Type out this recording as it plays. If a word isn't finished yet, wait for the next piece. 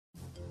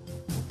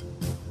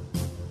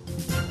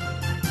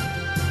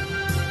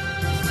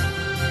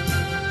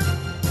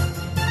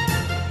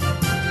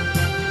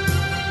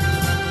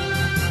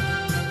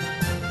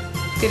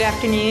Good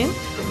afternoon,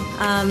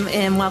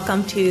 and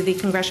welcome to the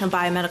Congressional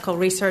Biomedical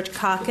Research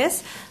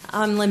Caucus.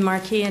 I'm Lynn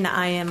Markey, and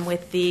I am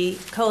with the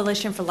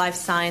Coalition for Life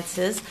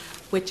Sciences,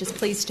 which is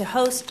pleased to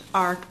host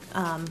our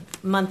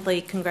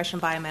monthly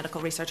Congressional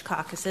Biomedical Research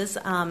Caucuses.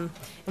 And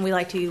we'd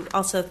like to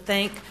also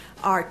thank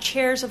our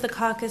chairs of the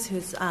caucus,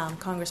 who's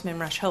Congressman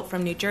Rush Holt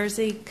from New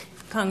Jersey,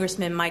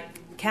 Congressman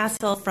Mike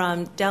Castle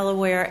from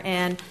Delaware,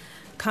 and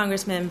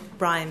Congressman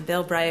Brian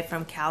Bilbray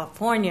from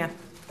California.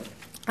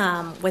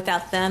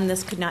 Without them,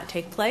 this could not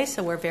take place,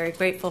 so we're very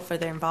grateful for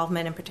their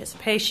involvement and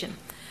participation.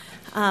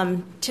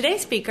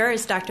 Today's speaker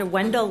is Dr.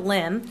 Wendell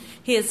Lim.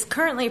 He is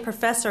currently a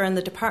professor in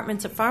the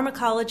departments of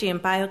pharmacology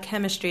and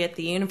biochemistry at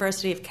the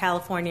University of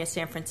California,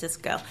 San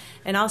Francisco,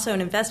 and also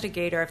an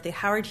investigator of the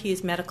Howard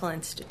Hughes Medical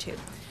Institute.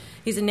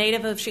 He's a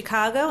native of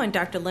Chicago, and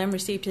Dr. Lim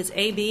received his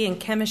A.B. in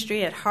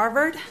chemistry at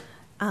Harvard,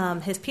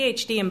 his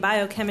Ph.D. in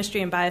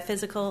biochemistry and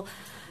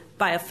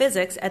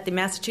biophysics at the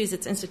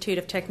Massachusetts Institute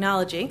of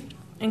Technology,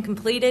 and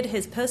completed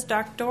his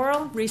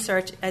postdoctoral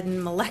research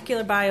in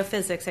molecular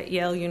biophysics at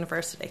Yale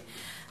University.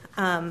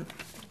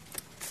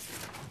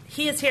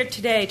 He is here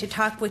today to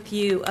talk with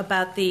you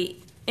about the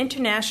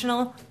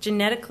International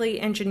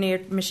Genetically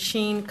Engineered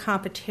Machine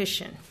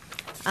Competition.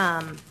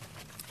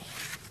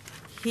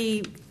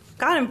 He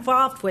got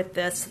involved with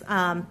this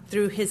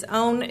through his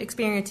own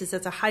experiences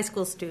as a high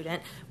school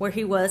student, where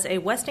he was a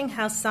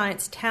Westinghouse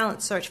Science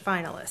Talent Search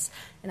finalist.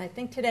 And I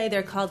think today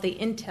they're called the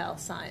Intel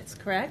Science,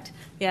 correct?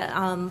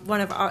 Yeah,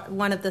 one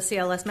of the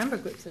CLS member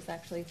groups is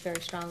actually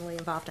very strongly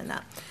involved in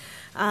that.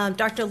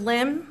 Dr.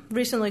 Lim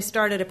recently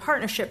started a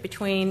partnership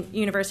between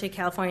University of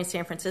California,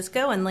 San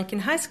Francisco and Lincoln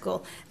High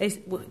School,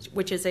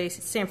 which is a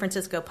San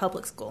Francisco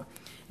public school,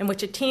 in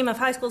which a team of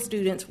high school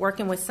students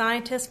working with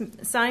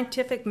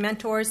scientific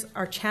mentors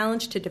are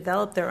challenged to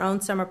develop their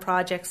own summer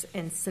projects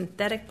in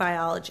synthetic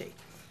biology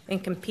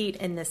and compete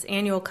in this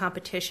annual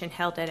competition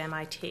held at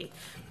MIT,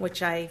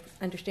 which I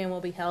understand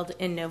will be held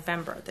in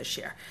November this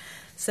year.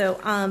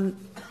 So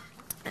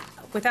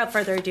without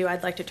further ado,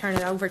 I'd like to turn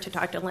it over to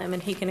Dr. Lim,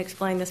 and he can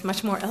explain this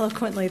much more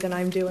eloquently than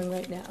I'm doing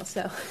right now.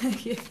 So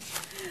thank you.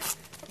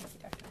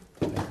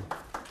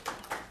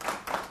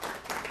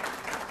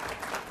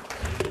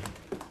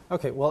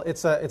 Okay, well,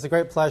 it's a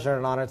great pleasure and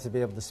an honor to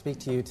be able to speak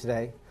to you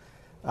today.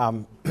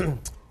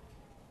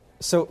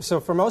 So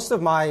for most of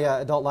my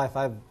adult life,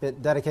 I've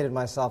dedicated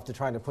myself to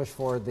trying to push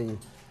forward the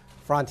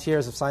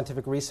frontiers of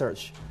scientific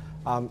research.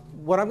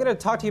 What I'm going to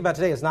talk to you about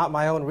today is not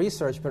my own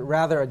research, but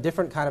rather a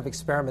different kind of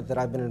experiment that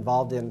I've been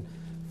involved in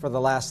for the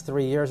last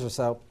 3 years or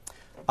so,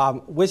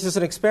 which is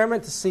an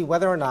experiment to see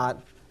whether or not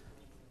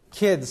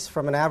kids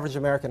from an average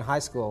American high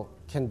school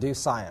can do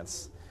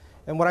science.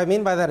 And what I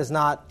mean by that is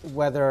not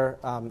whether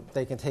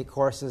they can take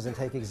courses and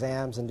take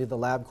exams and do the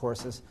lab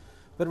courses,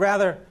 but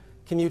rather,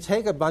 can you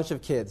take a bunch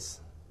of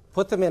kids,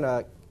 put them in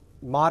a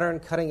modern,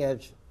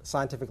 cutting-edge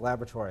scientific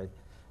laboratory,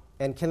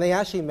 and can they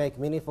actually make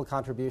meaningful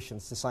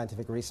contributions to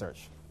scientific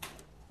research?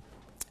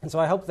 And so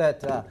I hope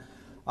that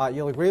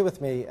you'll agree with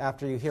me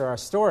after you hear our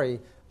story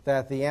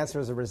that the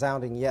answer is a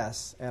resounding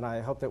yes, and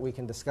I hope that we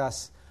can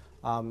discuss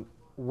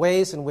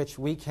ways in which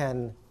we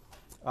can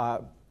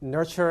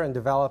nurture and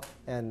develop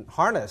and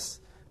harness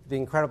the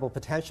incredible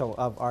potential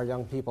of our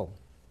young people.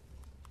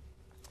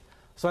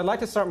 So I'd like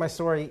to start my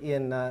story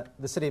in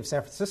the city of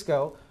San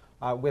Francisco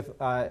with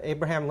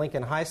Abraham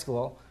Lincoln High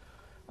School.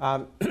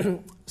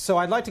 So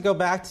I'd like to go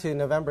back to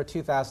November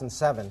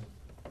 2007.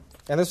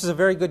 And this was a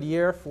very good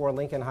year for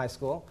Lincoln High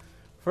School.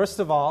 First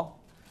of all,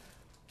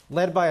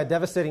 led by a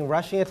devastating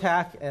rushing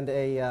attack and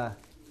a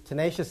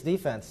tenacious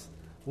defense,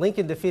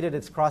 Lincoln defeated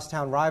its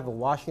crosstown rival,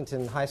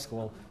 Washington High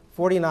School,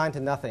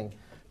 49-0,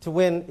 to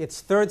win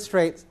its third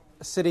straight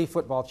city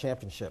football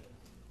championship.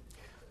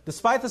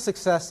 Despite the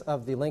success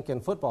of the Lincoln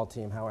football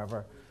team,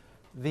 however,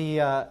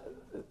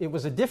 it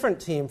was a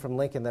different team from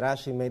Lincoln that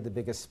actually made the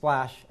biggest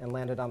splash and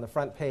landed on the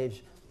front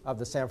page of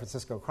the San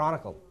Francisco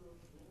Chronicle.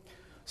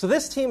 So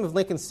this team of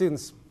Lincoln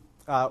students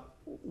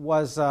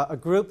was a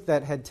group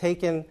that had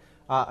taken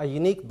a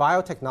unique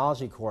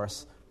biotechnology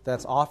course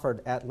that's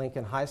offered at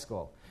Lincoln High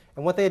School.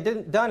 And what they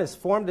had done is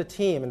formed a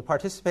team and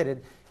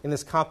participated in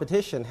this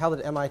competition held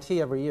at MIT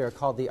every year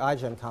called the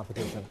iGEM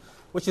competition,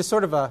 which is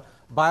sort of a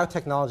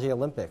Biotechnology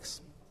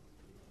Olympics.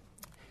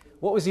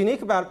 What was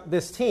unique about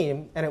this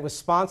team, and it was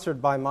sponsored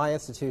by my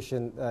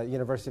institution,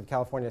 University of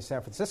California,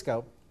 San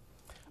Francisco,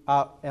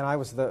 and I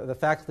was the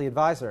faculty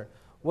advisor,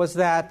 was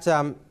that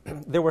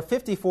there were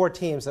 54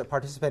 teams that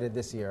participated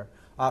this year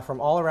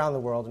from all around the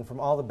world and from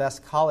all the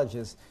best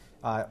colleges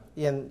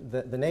in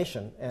the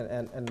nation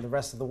and the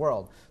rest of the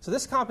world. So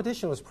this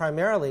competition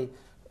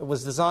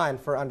was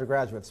designed for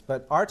undergraduates,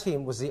 but our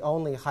team was the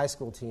only high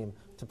school team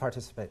to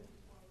participate.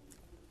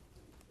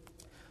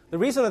 The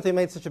reason that they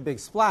made such a big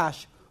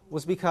splash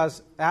was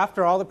because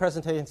after all the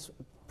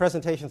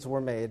presentations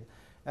were made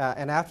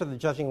and after the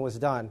judging was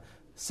done,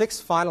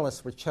 6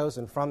 finalists were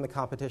chosen from the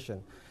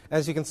competition.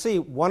 As you can see,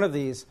 one of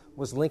these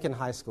was Lincoln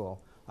High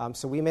School.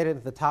 So we made it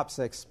into the top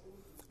 6.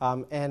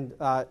 And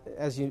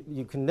as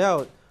you can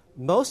note,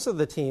 most of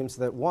the teams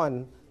that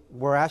won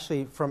were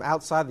actually from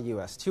outside the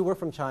U.S. 2 were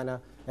from China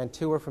and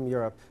 2 were from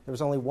Europe. There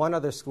was only one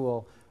other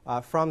school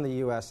from the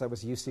U.S. that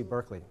was UC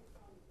Berkeley.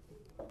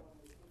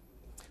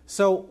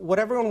 So what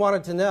everyone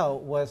wanted to know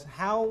was,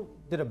 how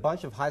did a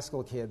bunch of high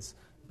school kids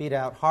beat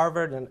out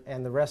Harvard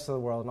and the rest of the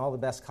world and all the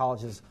best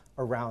colleges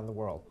around the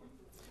world?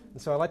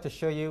 And so I'd like to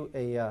show you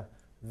a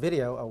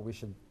video. Oh, we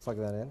should plug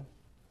that in.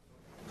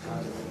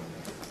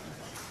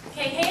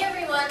 Okay, hey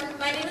everyone,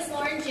 my name is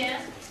Lauren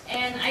Jan,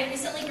 and I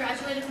recently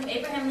graduated from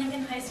Abraham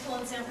Lincoln High School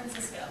in San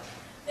Francisco.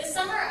 This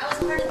summer, I was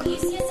part of the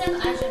UCSF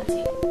iGEM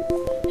team.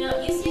 Now,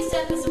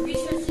 UCSF is a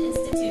research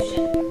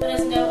institution that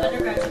has no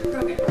undergraduate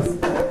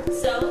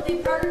programs. So, they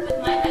partnered with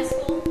my high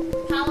school,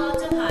 Palo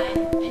Alto High,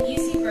 and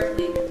UC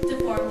Berkeley to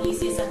form the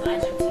UCSF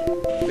iGEM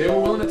team. They were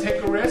willing to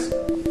take a risk,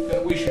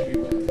 then we should be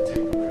willing to take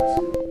a risk.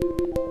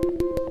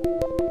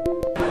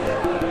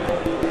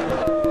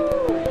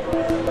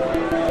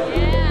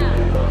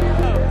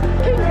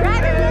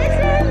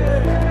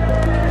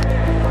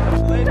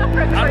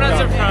 I'm not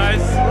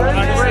surprised,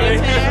 honestly.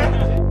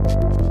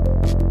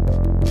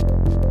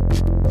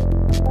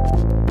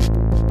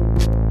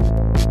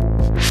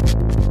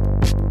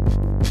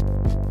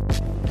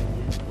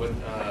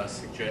 What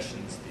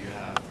suggestions do you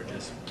have for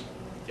just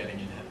getting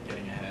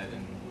ahead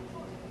and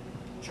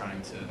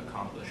trying to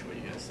accomplish what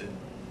you guys did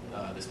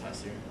this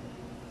past year?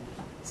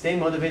 Stay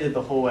motivated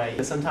the whole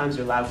way. Sometimes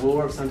your lab will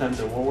work, sometimes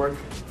it won't work.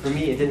 For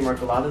me, it didn't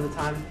work a lot of the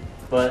time,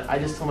 but I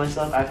just told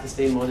myself I have to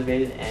stay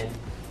motivated, and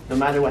no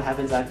matter what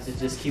happens, I have to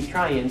just keep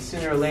trying, and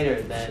sooner or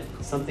later that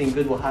something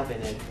good will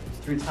happen, and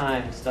through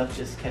time, stuff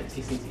just kept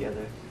piecing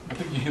together. I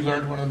think you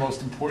learned one of the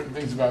most important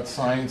things about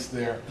science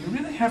there. You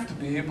really have to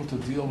be able to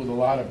deal with a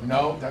lot of,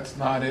 no, that's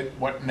not it,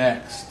 what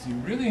next? You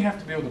really have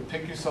to be able to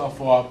pick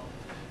yourself up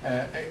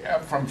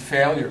from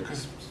failure,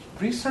 because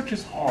research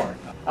is hard.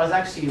 I was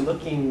actually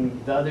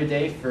looking the other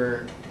day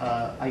for,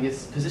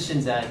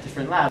 positions at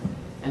different labs,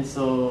 and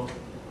so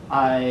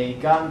I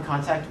got in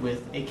contact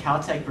with a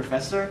Caltech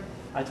professor.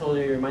 I told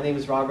her, my name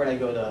is Robert, I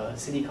go to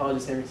City College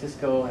of San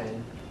Francisco,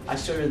 and I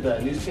showed her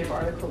the newspaper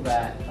article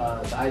that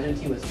the iGEM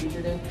team was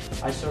featured in.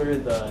 I showed her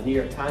the New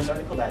York Times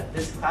article that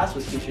this class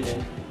was featured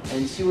in,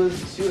 and she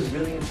was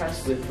really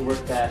impressed with the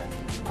work that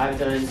I've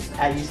done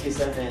at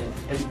UCSF,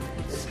 and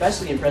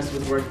especially impressed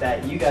with the work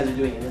that you guys are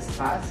doing in this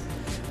class.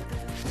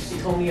 She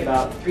told me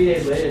about 3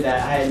 days later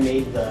that I had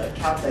made the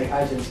Caltech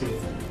iGEM team,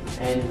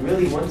 and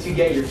really once you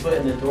get your foot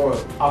in the door,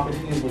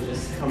 opportunities will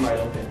just come right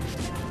open.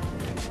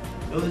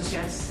 It was a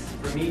chance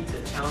for me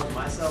to challenge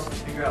myself and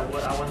figure out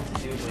what I wanted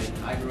to do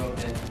when I grew up,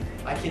 and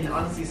I can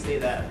honestly say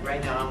that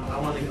right now I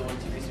want to go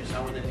into research.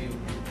 I want to do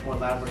more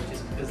lab work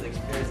just because the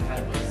experience I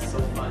had was so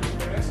fun.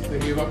 They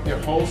gave up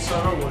their whole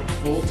summer, went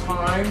full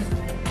time,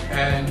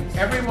 and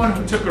everyone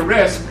who took a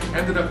risk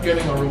ended up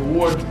getting a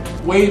reward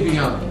way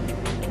beyond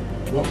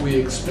what we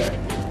expected.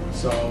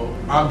 So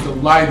I'm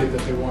delighted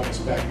that they want us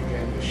back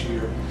again this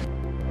year.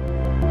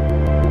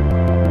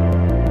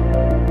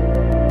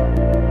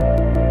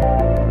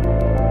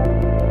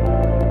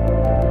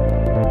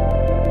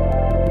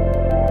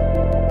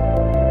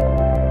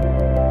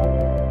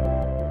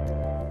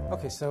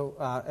 So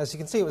as you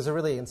can see, it was a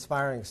really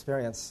inspiring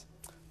experience.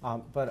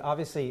 But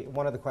obviously,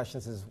 one of the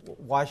questions is,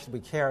 why should we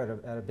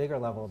care at a bigger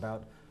level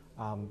about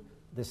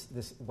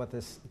what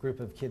this group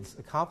of kids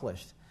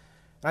accomplished?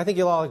 And I think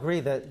you'll all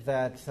agree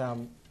that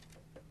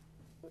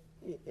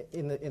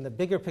in the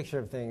bigger picture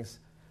of things,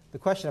 the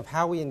question of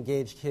how we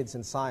engage kids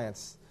in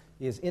science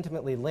is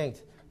intimately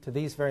linked to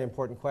these very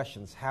important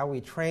questions: how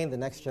we train the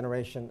next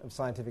generation of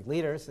scientific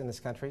leaders in this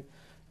country,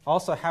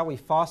 also how we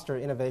foster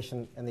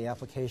innovation and the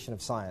application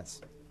of science.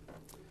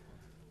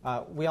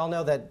 We all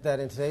know that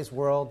in today's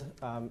world,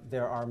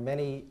 there are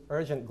many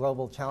urgent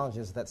global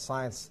challenges that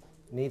science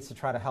needs to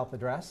try to help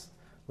address.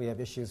 We have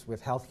issues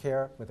with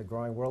healthcare, with a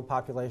growing world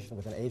population,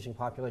 with an aging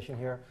population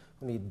here.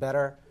 We need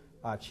better,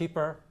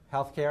 cheaper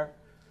healthcare.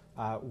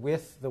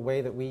 With the way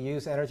that we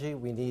use energy,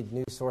 we need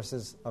new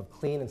sources of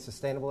clean and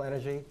sustainable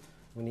energy.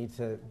 We need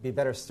to be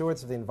better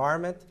stewards of the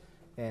environment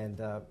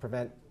and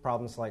prevent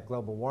problems like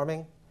global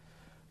warming.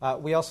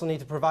 We also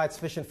need to provide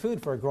sufficient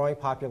food for a growing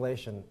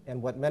population.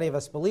 And what many of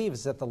us believe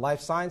is that the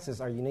life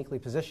sciences are uniquely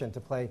positioned to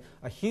play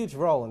a huge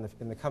role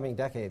in the coming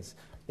decades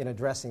in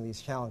addressing these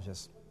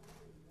challenges.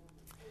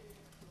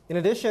 In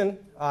addition,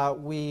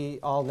 we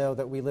all know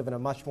that we live in a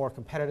much more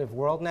competitive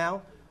world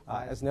now,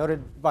 as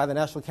noted by the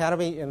National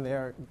Academy in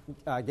their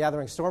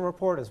Gathering Storm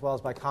report, as well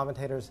as by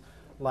commentators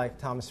like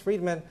Thomas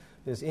Friedman.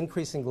 There's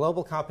increasing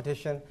global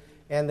competition,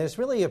 and there's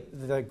really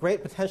the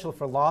great potential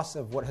for loss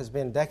of what has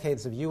been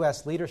decades of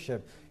U.S.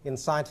 leadership in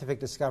scientific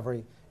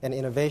discovery and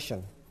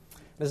innovation.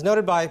 As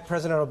noted by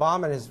President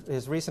Obama in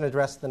his recent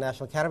address to the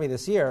National Academy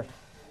this year,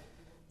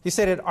 he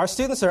stated, "Our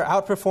students are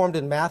outperformed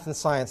in math and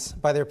science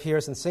by their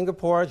peers in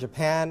Singapore,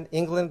 Japan,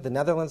 England, the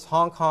Netherlands,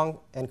 Hong Kong,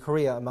 and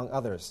Korea, among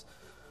others.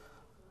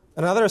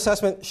 Another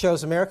assessment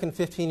shows American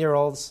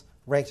 15-year-olds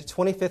ranked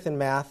 25th in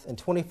math and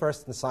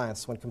 21st in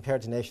science when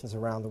compared to nations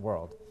around the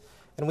world.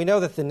 And we know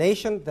that the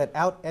nation that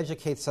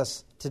out-educates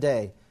us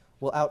today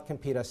will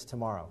out-compete us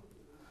tomorrow."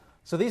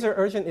 So these are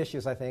urgent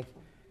issues, I think.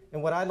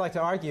 And what I'd like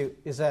to argue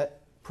is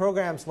that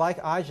programs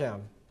like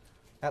iGEM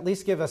at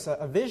least give us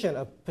a vision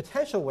of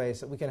potential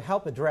ways that we can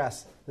help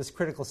address this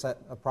critical set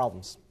of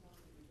problems.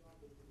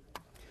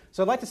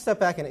 So I'd like to step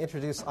back and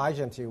introduce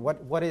iGEM to you.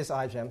 What is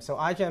iGEM? So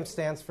iGEM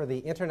stands for the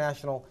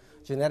International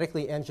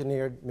Genetically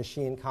Engineered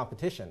Machine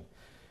Competition.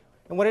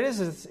 And what it is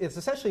it's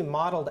essentially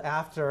modeled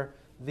after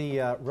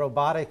the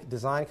robotic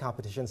design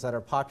competitions that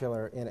are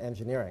popular in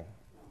engineering.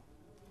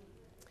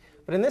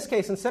 But in this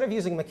case, instead of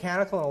using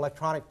mechanical and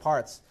electronic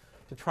parts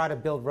to try to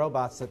build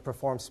robots that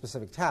perform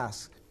specific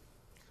tasks,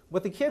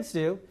 what the kids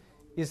do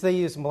is they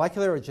use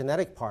molecular or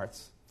genetic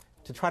parts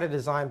to try to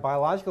design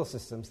biological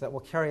systems that will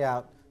carry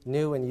out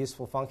new and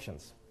useful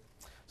functions.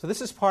 So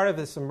this is part of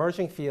this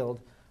emerging field,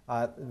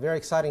 very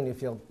exciting new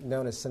field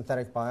known as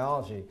synthetic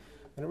biology.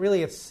 And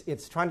really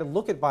it's trying to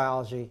look at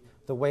biology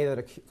the way that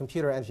a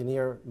computer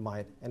engineer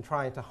might and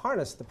trying to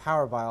harness the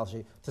power of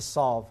biology to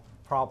solve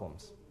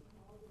problems.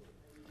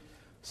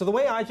 So the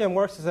way iGEM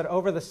works is that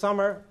over the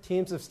summer,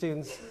 teams of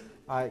students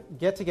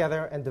get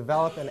together and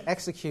develop and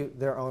execute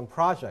their own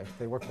project.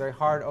 They work very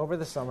hard over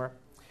the summer.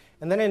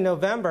 And then in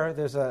November,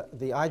 there's the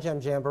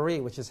iGEM Jamboree,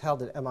 which is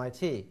held at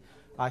MIT.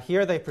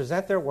 Here they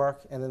present their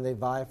work, and then they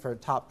vie for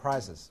top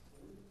prizes.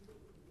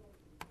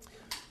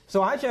 So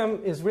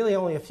iGEM is really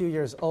only a few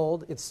years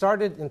old. It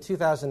started in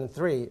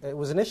 2003. It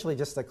was initially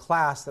just a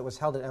class that was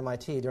held at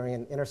MIT during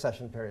an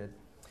intersession period.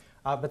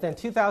 But then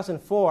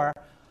 2004,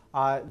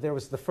 there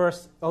was the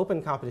first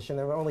open competition.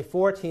 There were only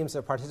 4 teams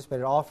that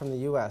participated, all from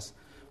the US.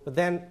 But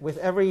then with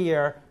every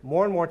year,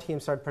 more and more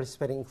teams started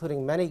participating,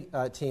 including many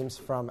teams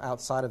from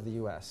outside of the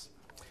US.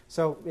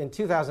 So in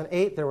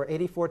 2008, there were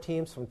 84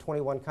 teams from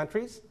 21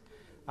 countries.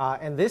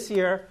 And this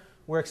year,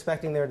 we're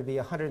expecting there to be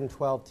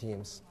 112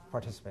 teams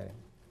participating.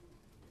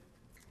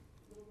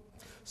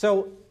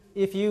 So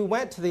if you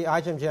went to the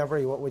iGEM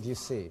Jamboree, what would you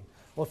see?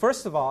 Well,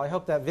 first of all, I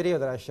hope that video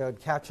that I showed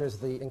captures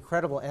the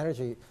incredible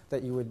energy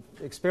that you would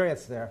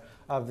experience there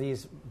of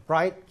these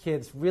bright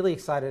kids really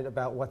excited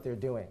about what they're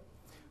doing.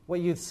 What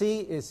you'd see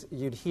is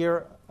you'd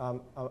hear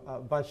a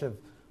bunch of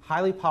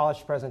highly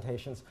polished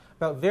presentations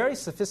about very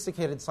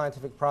sophisticated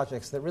scientific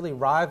projects that really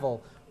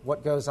rival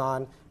what goes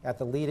on at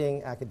the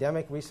leading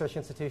academic research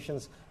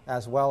institutions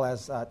as well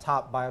as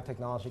top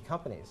biotechnology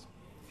companies.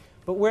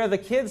 But where the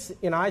kids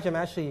in iGEM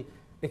actually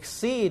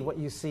exceed what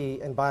you see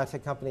in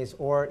biotech companies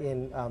or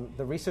in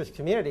the research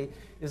community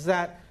is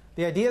that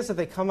the ideas that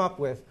they come up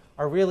with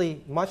are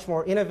really much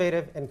more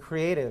innovative and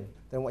creative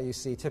than what you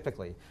see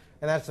typically.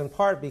 And that's in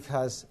part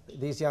because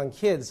these young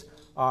kids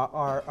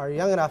are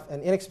young enough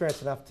and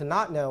inexperienced enough to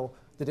not know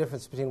the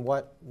difference between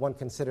what one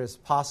considers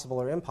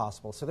possible or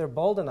impossible. So they're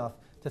bold enough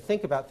to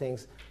think about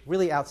things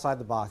really outside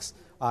the box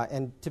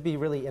and to be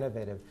really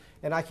innovative.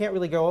 And I can't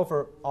really go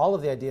over all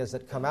of the ideas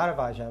that come out of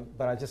iGEM,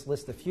 but I just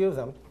list a few of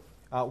them.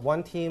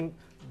 One team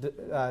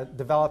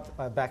developed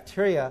a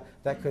bacteria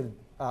that could,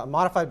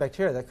 modified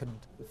bacteria that could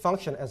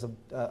function as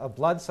a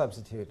blood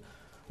substitute.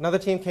 Another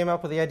team came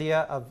up with the idea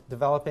of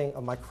developing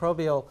a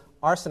microbial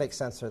arsenic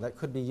sensor that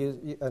could be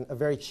used a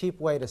very cheap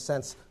way to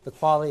sense the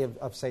quality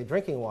of say,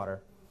 drinking water.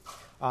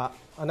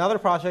 Another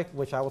project,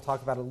 which I will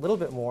talk about a little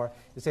bit more,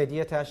 is the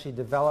idea to actually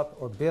develop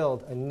or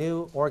build a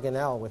new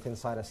organelle within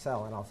inside a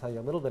cell, and I'll tell you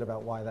a little bit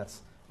about why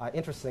that's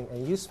interesting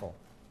and useful.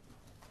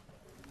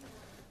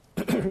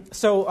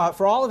 So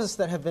for all of us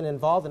that have been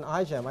involved in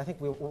iGEM, I think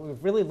what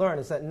we've really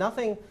learned is that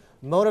nothing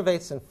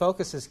motivates and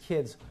focuses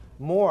kids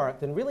more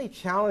than really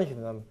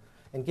challenging them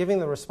and giving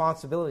them the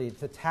responsibility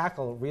to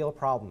tackle real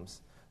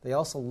problems. They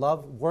also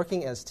love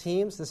working as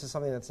teams. This is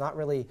something that's not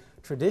really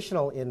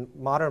traditional in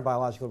modern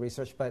biological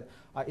research, but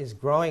is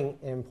growing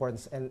in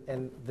importance.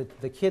 And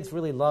the kids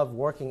really love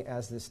working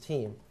as this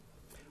team.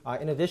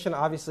 In addition,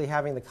 obviously,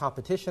 having the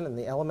competition and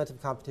the element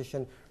of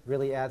competition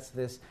really adds to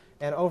this.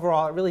 And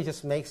overall, it really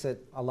just makes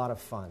it a lot of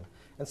fun.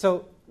 And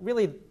so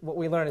really what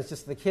we learn is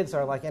just the kids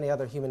are like any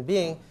other human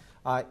being.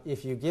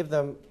 If you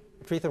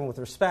treat them with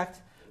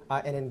respect,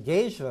 and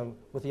engage them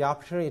with the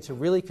opportunity to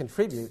really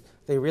contribute,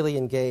 they really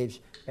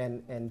engage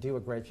and do a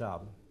great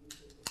job.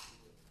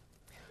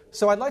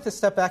 So I'd like to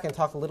step back and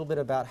talk a little bit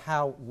about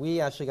how we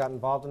actually got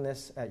involved in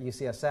this at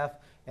UCSF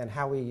and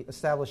how we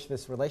established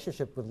this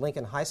relationship with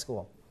Lincoln High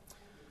School.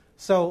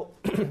 So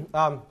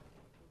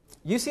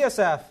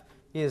UCSF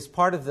is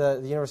part of the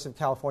University of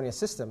California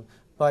system,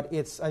 but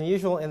it's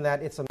unusual in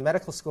that it's a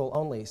medical school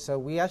only. So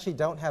we actually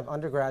don't have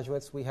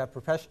undergraduates. We have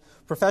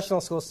professional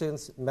school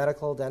students,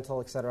 medical, dental,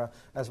 et cetera,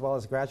 as well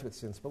as graduate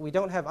students. But we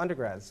don't have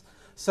undergrads.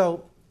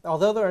 So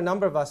although there are a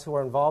number of us who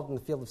are involved in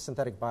the field of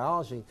synthetic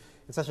biology,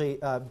 it's actually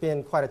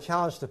been quite a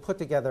challenge to put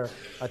together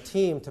a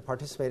team to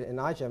participate in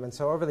iGEM. And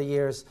so over the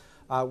years,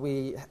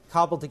 we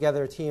cobbled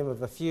together a team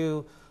of a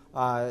few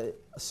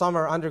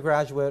summer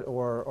undergraduate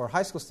or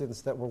high school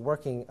students that were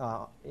working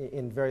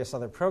in various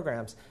other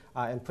programs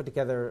and put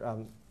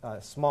together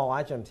small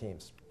iGEM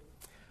teams.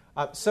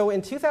 So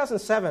in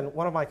 2007,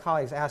 one of my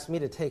colleagues asked me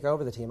to take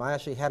over the team. I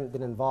actually hadn't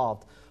been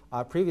involved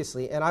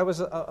previously, and I was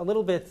a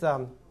little bit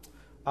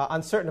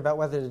uncertain about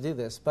whether to do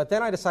this. But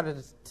then I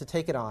decided to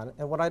take it on.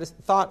 And what I just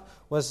thought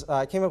was,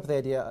 I came up with the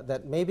idea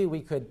that maybe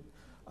we could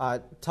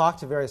talk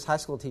to various high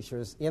school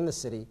teachers in the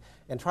city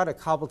and try to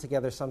cobble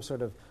together some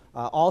sort of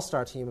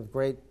all-star team of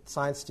great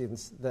science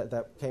students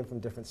that came from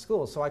different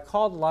schools. So I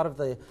called a lot of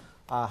the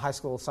high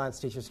school science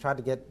teachers, tried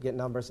to get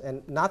numbers,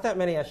 and not that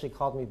many actually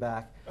called me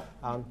back.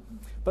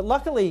 But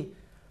luckily,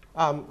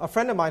 a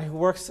friend of mine who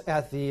works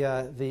at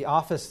the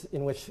office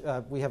in which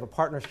we have a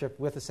partnership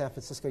with the San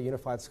Francisco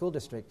Unified School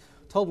District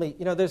told me,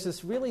 there's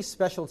this really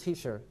special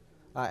teacher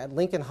at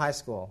Lincoln High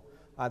School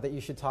that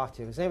you should talk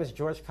to. His name is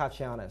George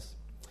Katsianis.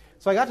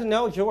 So I got to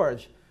know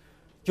George.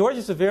 George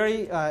is a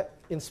very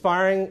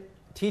inspiring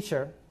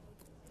teacher.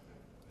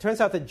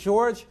 Turns out that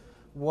George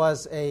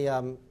was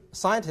a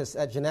scientist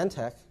at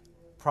Genentech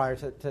prior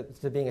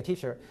to being a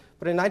teacher.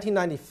 But in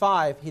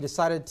 1995, he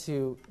decided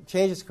to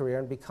change his career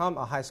and become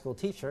a high school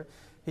teacher.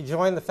 He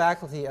joined the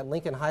faculty at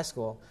Lincoln High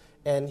School,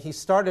 and he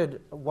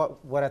started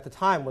what at the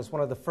time was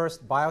one of the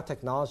first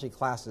biotechnology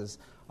classes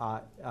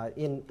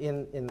in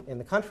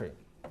the country.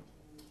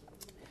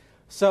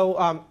 So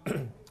I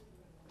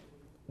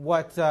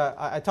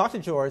talked to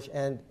George,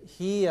 and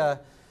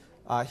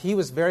he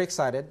was very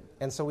excited,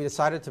 and so we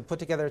decided to put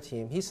together a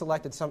team. He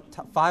selected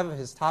 5 of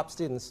his top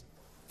students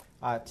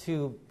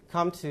to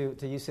come to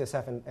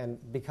UCSF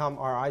and become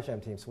our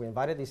iGEM team. So we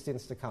invited these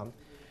students to come.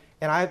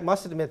 And I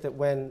must admit that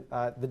when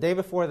the day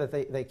before that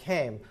they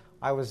came,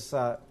 I was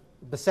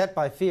beset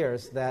by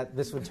fears that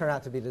this would turn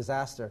out to be a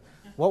disaster.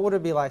 What would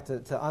it be like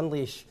to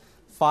unleash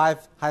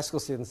 5 high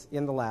school students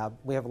in the lab?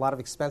 We have a lot of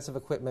expensive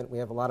equipment. We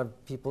have a lot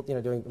of people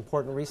doing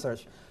important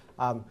research.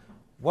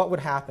 What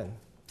would happen?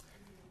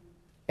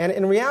 And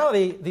in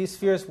reality, these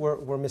fears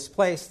were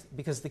misplaced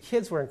because the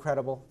kids were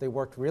incredible. They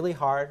worked really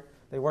hard.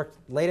 They worked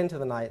late into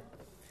the night.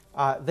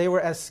 They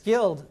were as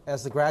skilled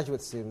as the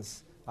graduate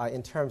students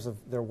in terms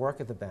of their work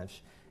at the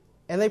bench.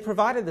 And they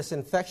provided this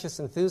infectious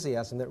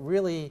enthusiasm that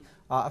really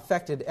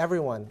affected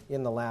everyone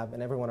in the lab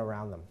and everyone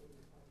around them.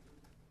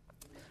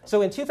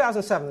 So in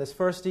 2007, this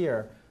first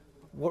year,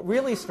 what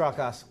really struck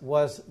us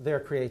was their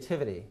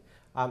creativity.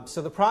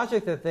 So the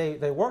project that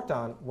they worked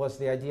on was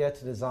the idea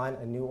to design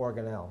a new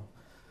organelle.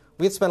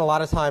 We had spent a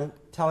lot of time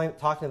talking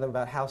to them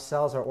about how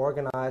cells are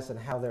organized and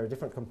how there are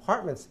different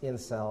compartments in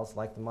cells,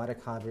 like the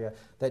mitochondria,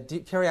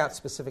 that carry out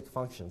specific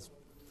functions.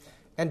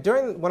 And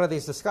during one of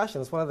these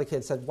discussions, one of the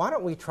kids said, why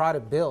don't we try to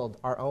build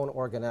our own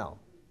organelle,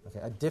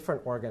 a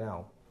different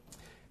organelle?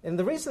 And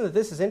the reason that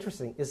this is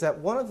interesting is that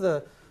one of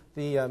the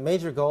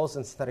major goals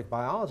in synthetic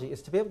biology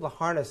is to be able to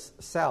harness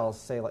cells,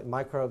 say like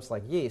microbes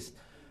like yeast,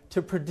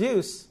 to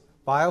produce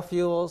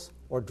biofuels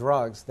or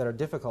drugs that are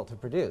difficult to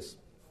produce.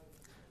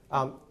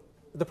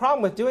 The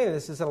problem with doing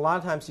this is that a lot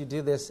of times you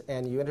do this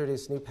and you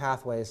introduce new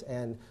pathways,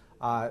 and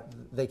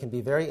they can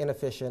be very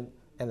inefficient,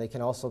 and they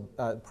can also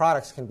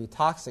products can be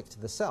toxic to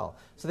the cell.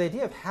 So the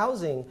idea of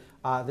housing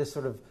this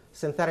sort of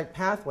synthetic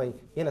pathway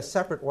in a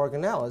separate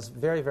organelle is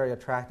very, very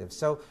attractive.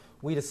 So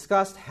we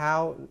discussed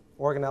how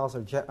organelles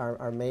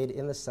are made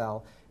in the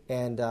cell,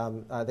 and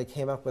they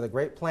came up with a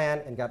great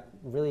plan and got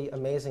really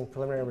amazing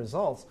preliminary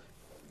results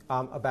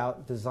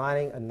about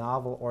designing a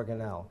novel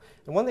organelle.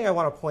 And one thing I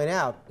want to point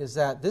out is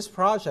that this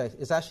project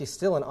is actually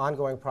still an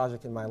ongoing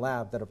project in my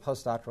lab that a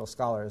postdoctoral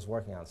scholar is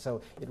working on.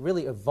 So it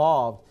really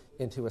evolved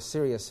into a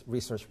serious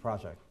research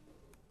project.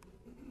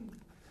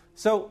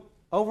 So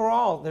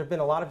overall, there have been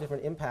a lot of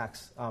different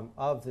impacts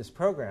of this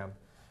program.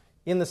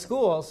 In the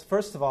schools,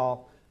 first of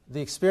all,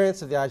 the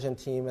experience of the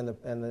iGEM team and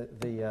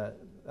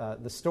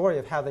the story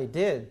of how they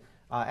did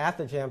at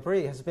the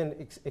Jamboree has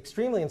been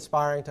extremely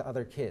inspiring to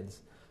other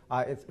kids.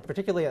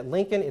 Particularly at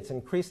Lincoln, it's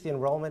increased the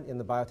enrollment in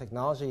the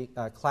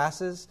biotechnology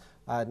classes.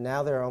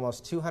 Now there are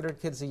almost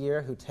 200 kids a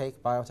year who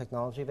take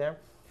biotechnology there.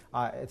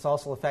 It's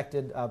also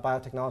affected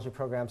biotechnology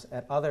programs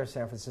at other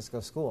San Francisco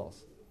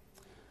schools.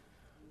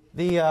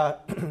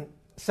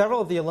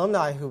 Several of the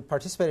alumni who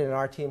participated in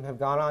our team have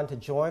gone on to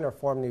join or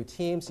form new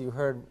teams. You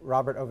heard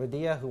Robert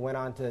Ovadia, who went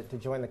on to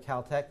join the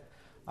Caltech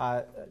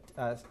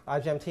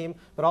iGEM team,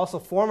 but also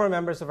former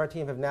members of our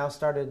team have now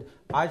started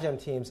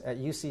iGEM teams at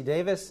UC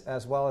Davis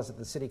as well as at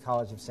the City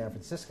College of San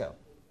Francisco.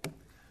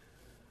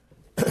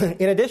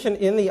 In addition,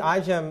 in the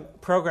iGEM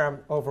program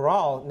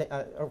overall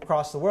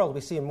across the world,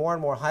 we see more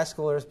and more high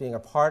schoolers being a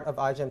part of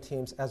iGEM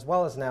teams, as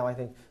well as now, I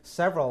think,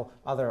 several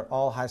other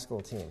all-high school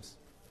teams.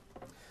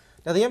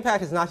 Now, the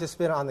impact has not just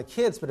been on the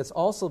kids, but it's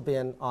also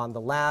been on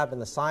the lab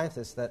and the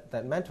scientists that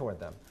mentored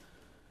them.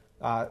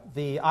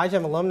 The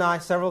iGEM alumni,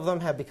 several of them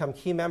have become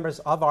key members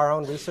of our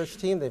own research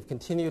team. They've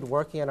continued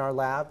working in our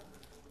lab.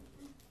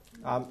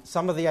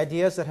 Some of the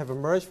ideas that have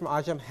emerged from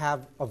iGEM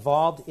have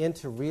evolved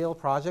into real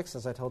projects,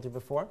 as I told you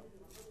before.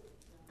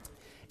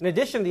 In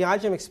addition, the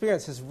iGEM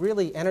experience has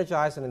really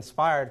energized and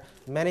inspired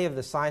many of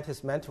the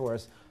scientist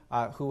mentors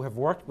who have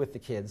worked with the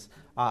kids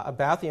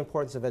about the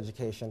importance of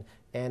education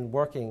and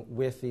working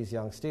with these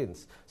young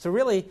students. So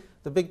really,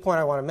 the big point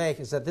I want to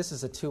make is that this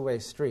is a two-way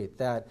street,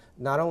 that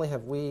not only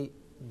have we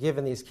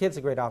given these kids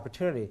a great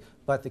opportunity,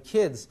 but the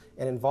kids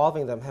and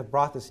involving them have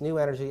brought this new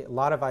energy, a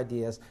lot of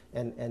ideas,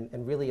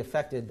 and really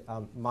affected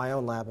my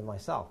own lab and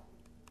myself.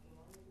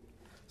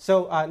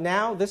 So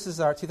now this is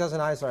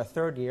 2009 is our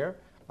third year.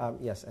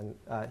 Yes, and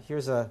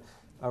here's a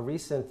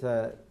recent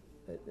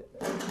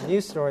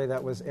news story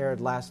that was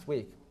aired last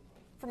week.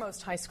 For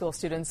most high school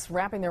students,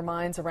 wrapping their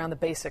minds around the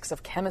basics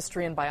of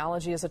chemistry and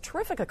biology is a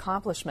terrific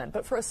accomplishment.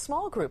 But for a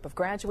small group of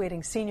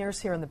graduating seniors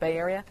here in the Bay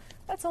Area,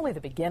 that's only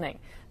the beginning.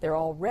 They're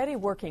already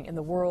working in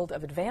the world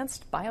of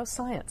advanced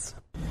bioscience.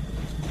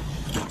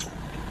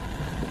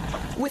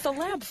 With a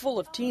lab full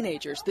of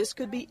teenagers, this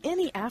could be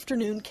any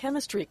afternoon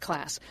chemistry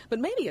class, but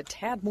maybe a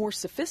tad more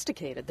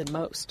sophisticated than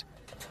most.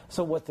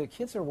 So what the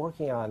kids are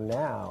working on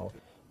now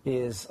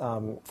is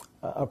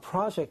a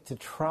project to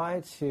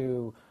try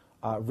to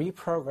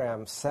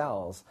reprogram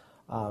cells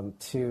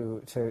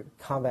to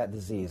combat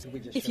disease.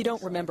 If you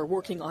don't remember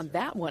working on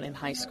that one in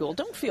high school,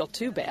 don't feel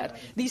too bad.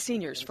 These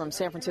seniors from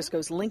San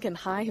Francisco's Lincoln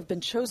High have been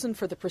chosen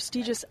for the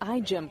prestigious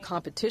iGEM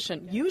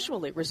competition,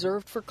 usually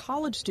reserved for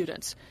college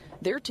students.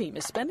 Their team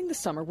is spending the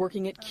summer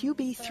working at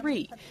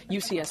QB3,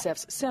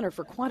 UCSF's Center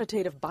for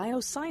Quantitative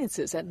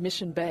Biosciences at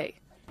Mission Bay.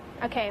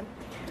 Okay,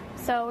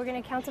 so we're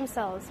going to count some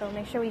cells, so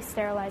make sure we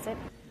sterilize it.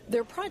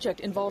 Their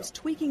project involves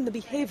tweaking the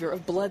behavior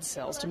of blood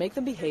cells to make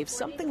them behave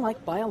something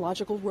like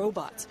biological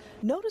robots.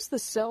 Notice the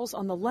cells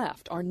on the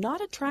left are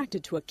not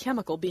attracted to a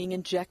chemical being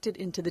injected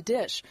into the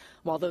dish,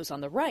 while those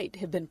on the right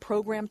have been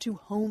programmed to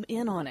home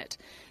in on it.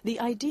 The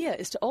idea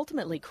is to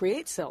ultimately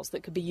create cells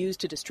that could be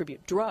used to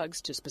distribute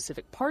drugs to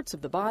specific parts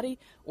of the body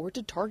or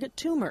to target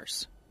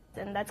tumors.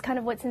 And that's kind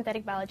of what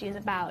synthetic biology is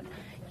about.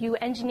 You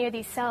engineer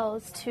these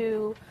cells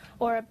to,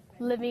 or a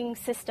living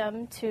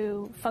system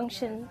to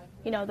function,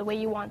 the way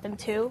you want them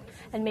to,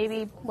 and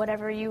maybe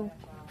whatever you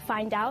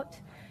find out,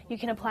 you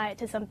can apply it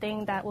to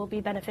something that will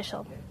be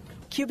beneficial.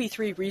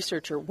 QB3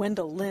 researcher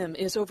Wendell Lim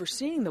is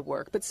overseeing the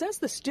work, but says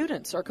the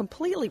students are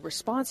completely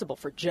responsible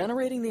for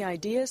generating the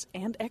ideas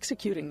and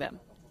executing them.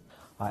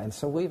 And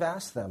so we've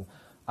asked them,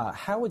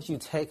 how would you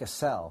take a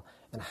cell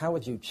and how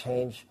would you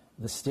change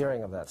the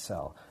steering of that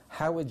cell?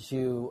 How would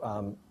you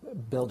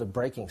build a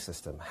braking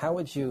system? How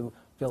would you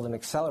build an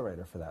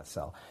accelerator for that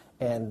cell?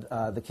 And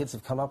the kids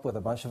have come up with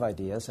a bunch of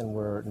ideas, and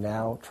we're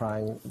now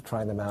trying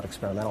them out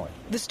experimentally.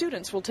 The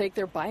students will take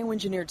their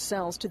bioengineered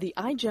cells to the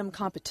iGEM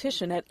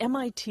competition at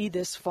MIT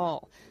this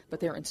fall. But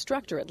their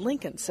instructor at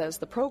Lincoln says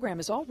the program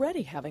is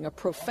already having a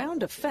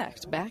profound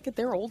effect back at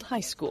their old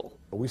high school.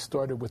 We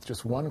started with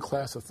just one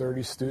class of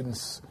 30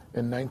 students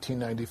in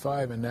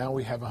 1995, and now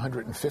we have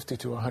 150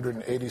 to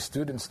 180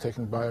 students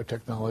taking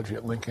biotechnology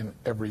at Lincoln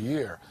every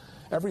year.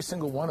 Every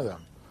single one of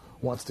them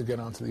wants to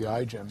get onto the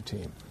iGEM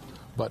team,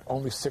 but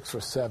only 6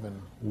 or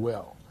 7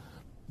 will.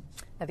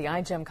 Now, the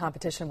iGEM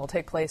competition will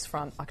take place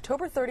from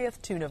October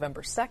 30th to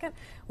November 2nd.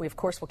 We, of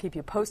course, will keep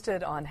you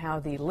posted on how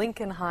the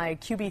Lincoln High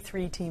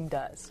QB3 team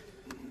does.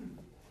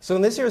 So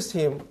in this year's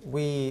team,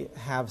 we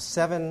have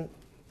 7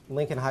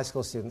 Lincoln High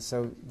School students.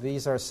 So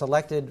these are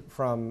selected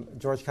from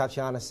George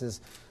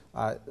Katsianis'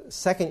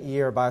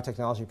 second-year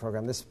biotechnology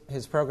program.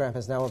 His program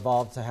has now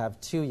evolved to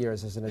have 2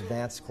 years as an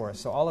advanced course.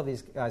 So all of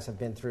these guys have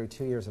been through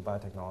 2 years of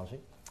biotechnology.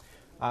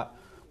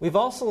 We've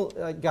also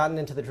gotten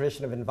into the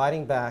tradition of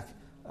inviting back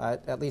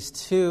at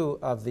least 2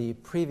 of the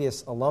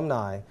previous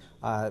alumni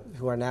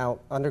who are now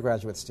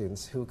undergraduate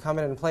students who come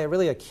in and play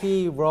really a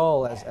key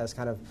role as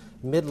kind of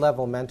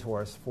mid-level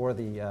mentors for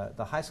the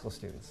high school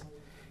students.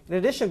 In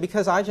addition,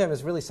 because iGEM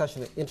is really such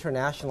an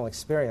international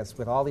experience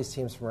with all these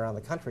teams from around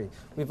the country,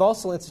 we've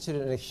also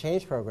instituted an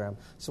exchange program.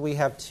 So we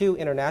have 2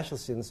 international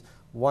students,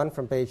 one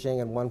from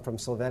Beijing and one from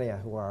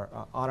Slovenia, who are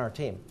on our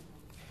team.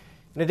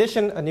 In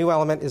addition, a new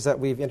element is that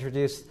we've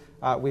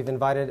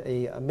invited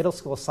a middle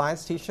school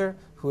science teacher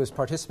who is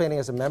participating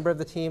as a member of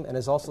the team and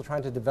is also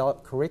trying to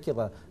develop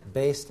curricula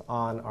based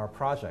on our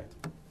project.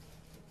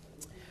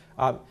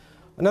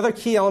 Another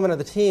key element of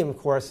the team, of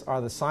course,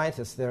 are the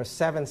scientists. There are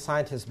 7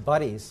 scientist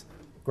buddies,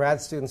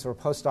 grad students or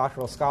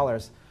postdoctoral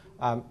scholars,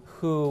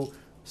 who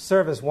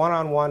serve as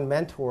one-on-one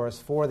mentors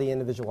for the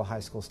individual high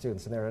school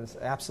students, and they're an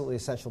absolutely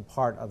essential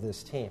part of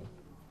this team.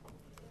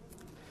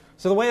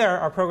 So the way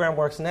our program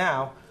works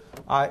now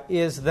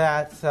is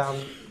that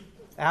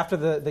after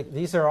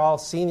these are all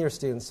senior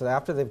students, so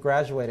after they've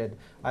graduated,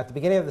 at the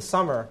beginning of the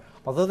summer,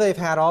 although they've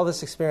had all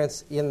this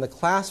experience in the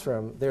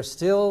classroom, they're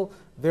still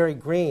very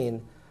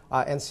green,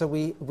 and so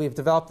we've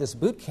developed this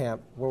boot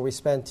camp where we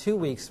spend 2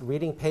 weeks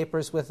reading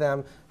papers with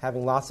them,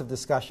 having lots of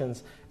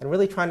discussions, and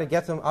really trying to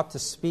get them up to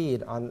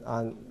speed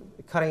on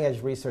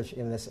cutting-edge research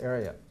in this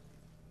area.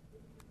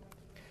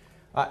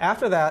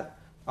 After that,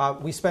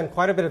 we spend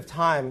quite a bit of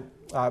time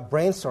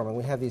brainstorming.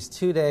 We have these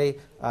 2-day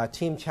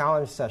team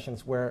challenge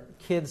sessions where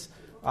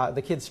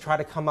the kids try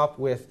to come up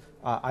with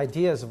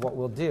ideas of what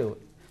we'll do.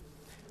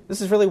 This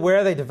is really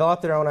where they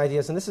develop their own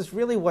ideas, and this is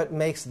really what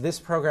makes this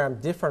program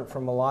different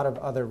from a lot of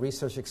other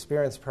research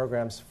experience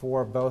programs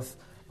for both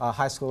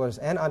high schoolers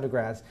and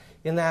undergrads,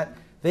 in that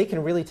they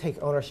can really take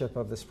ownership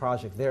of this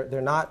project. They're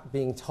not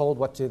being told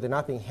what to do. They're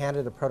not being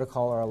handed a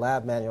protocol or a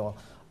lab manual.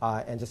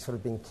 and just sort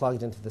of being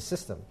plugged into the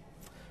system.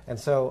 And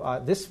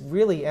so this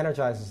really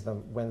energizes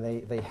them when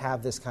they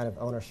have this kind of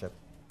ownership.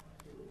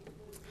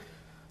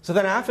 So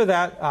then after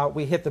that,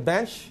 we hit the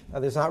bench.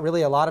 There's not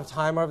really a lot of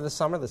time over the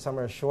summer. The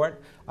summer is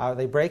short.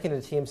 They break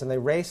into teams, and they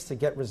race to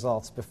get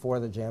results before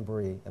the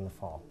Jamboree in the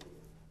fall.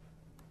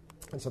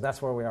 And so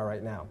that's where we are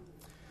right now.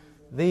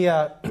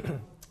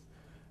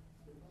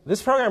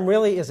 This program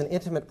really is an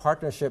intimate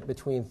partnership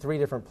between three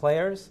different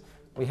players.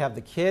 We have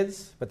the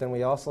kids, but then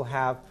we also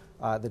have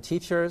the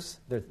teachers,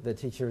 the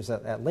teachers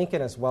at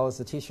Lincoln, as well as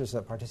the teachers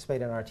that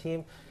participate in our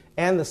team,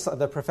 and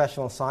the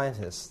professional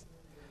scientists.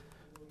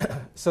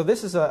 So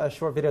this is a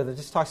short video that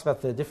just talks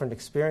about the different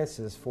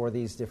experiences for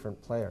these different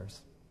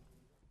players.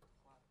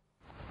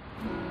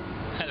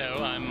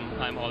 Hello,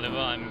 I'm Oliver.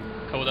 I'm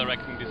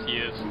co-directing this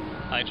year's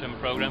iGEM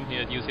program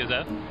here at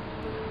UCSF,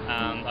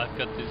 and I've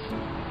got this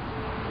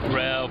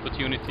rare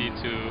opportunity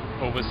to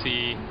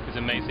oversee these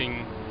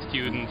amazing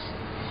students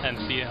and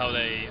see how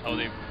they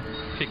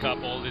pick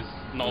up all this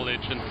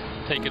knowledge and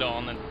take it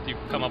on and to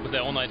come up with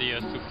their own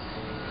ideas to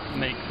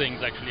make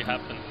things actually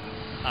happen.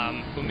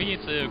 For me,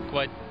 it's a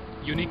quite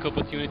unique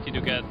opportunity to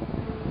get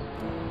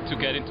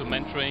into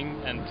mentoring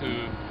and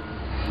to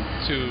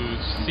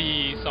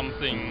see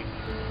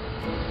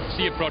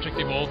a project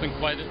evolve in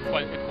quite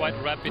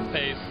rapid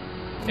pace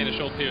in a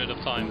short period of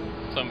time.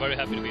 So I'm very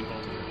happy to be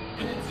involved.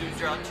 Zoom's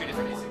drawn two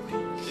different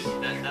basically.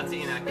 That's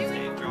the inactive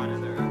state drawn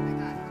in there.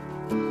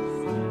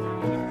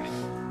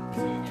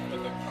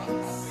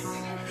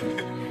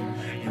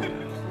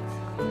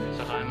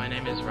 So hi, my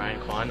name is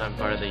Ryan Kwan. I'm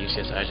part of the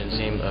UCS iGEM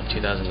team of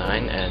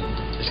 2009, and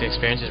this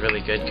experience is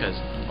really good because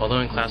although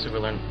in class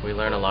we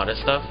learn a lot of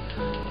stuff,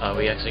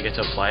 we actually get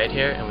to apply it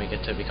here, and we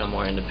get to become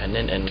more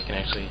independent, and we can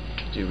actually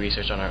do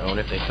research on our own.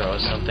 If they throw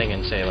us something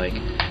and say like,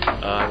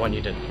 I want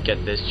you to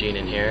get this gene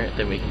in here,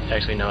 then we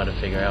actually know how to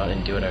figure out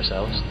and do it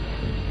ourselves.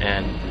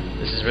 And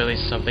this is really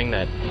something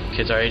that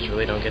kids our age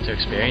really don't get to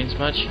experience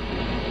much,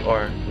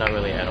 or not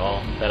really at all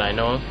that I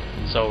know of.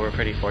 So we're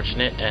pretty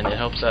fortunate, and it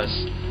helps us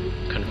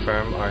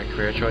confirm our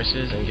career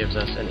choices and gives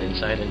us an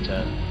insight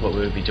into what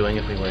we would be doing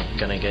if we were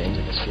going to get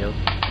into this field.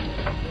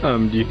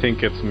 Do you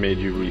think it's made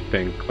you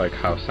rethink like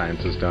how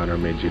science is done, or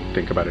made you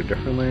think about it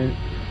differently?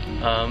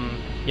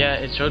 Yeah,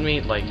 it showed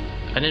me like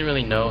I didn't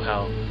really know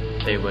how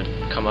they would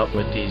come up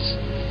with these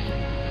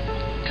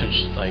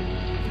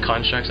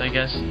constructs, I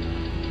guess.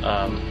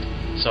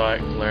 So I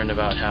learned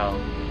about how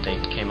they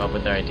came up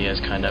with their ideas,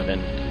 kind of,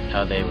 and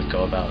how they would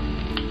go about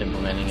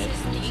implementing it.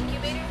 Is this the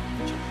incubator?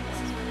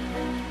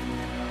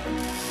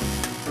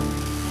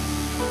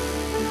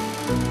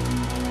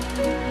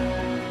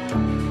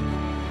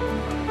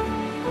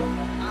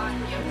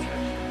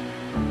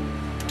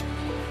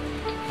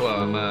 Hello,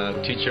 I'm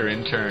a teacher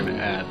intern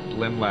at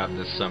Lim Lab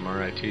this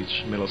summer. I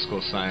teach middle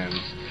school science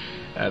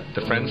at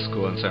the Friends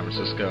School in San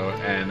Francisco,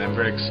 and I'm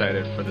very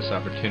excited for this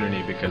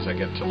opportunity because I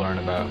get to learn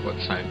about what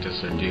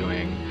scientists are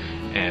doing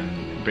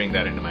and bring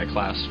that into my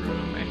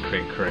classroom and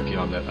create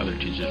curriculum that other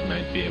teachers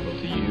might be able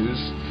to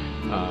use.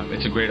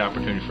 It's a great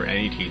opportunity for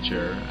any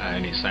teacher,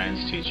 any science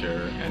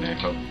teacher, and I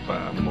hope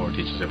more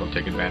teachers are able to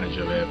take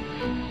advantage of it.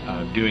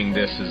 Doing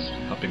this is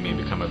helping me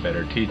become a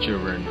better teacher,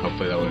 and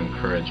hopefully that will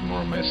encourage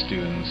more of my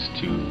students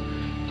to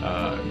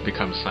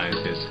become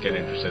scientists, get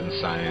interested in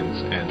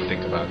science, and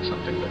think about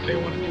something that they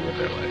want to do with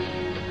their life.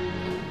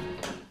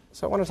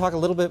 So I want to talk a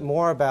little bit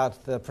more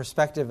about the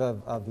perspective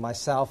of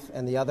myself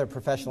and the other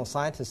professional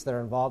scientists that are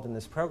involved in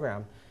this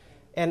program.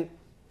 And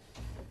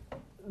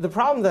the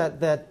problem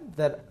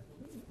that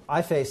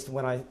I faced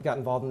when I got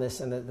involved in this,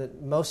 and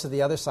that most of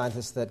the other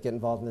scientists that get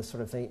involved in this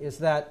sort of thing, is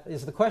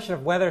the question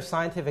of whether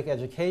scientific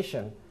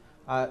education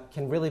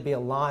can really be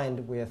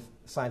aligned with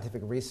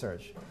scientific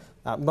research.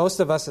 Most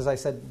of us, as I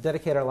said,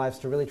 dedicate our lives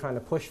to really trying to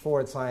push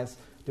forward science,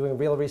 doing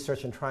real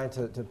research and trying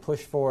to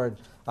push forward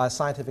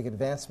scientific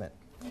advancement.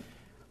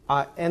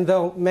 And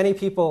though many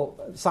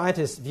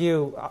scientists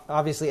view,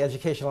 obviously,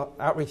 educational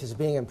outreach as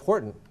being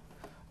important,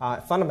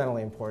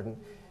 fundamentally important,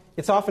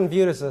 it's often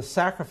viewed as a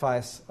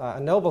sacrifice, a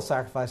noble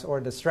sacrifice, or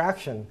a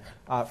distraction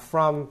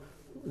from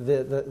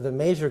the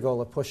major goal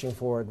of pushing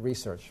forward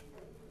research.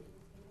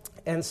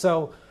 And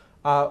so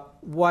I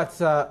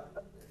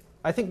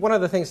think one of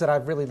the things that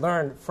I've really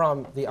learned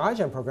from the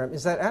iGEM program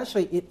is that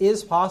actually it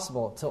is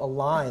possible to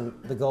align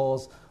the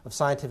goals of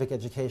scientific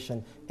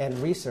education and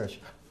research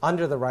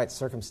under the right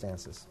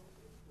circumstances.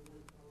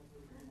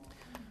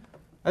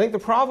 I think the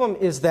problem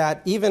is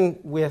that even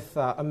with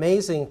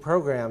amazing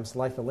programs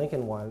like the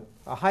Lincoln one,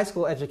 a high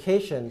school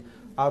education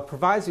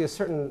provides you a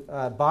certain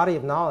body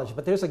of knowledge,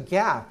 but there's a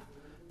gap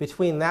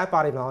between that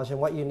body of knowledge and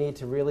what you need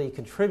to really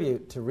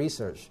contribute to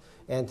research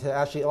and to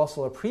actually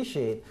also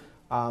appreciate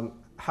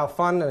how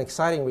fun and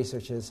exciting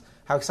research is,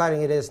 how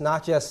exciting it is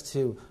not just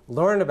to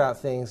learn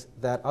about things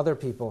that other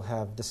people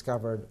have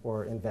discovered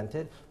or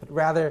invented, but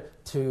rather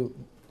to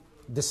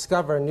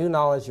discover new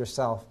knowledge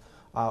yourself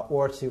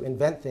or to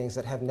invent things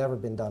that have never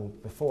been done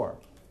before.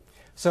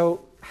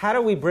 So how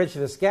do we bridge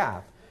this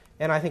gap?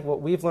 And I think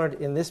what we've learned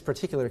in this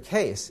particular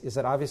case is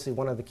that obviously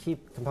one of the key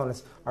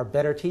components are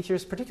better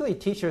teachers, particularly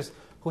teachers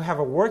who have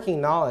a working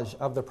knowledge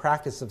of the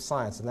practice of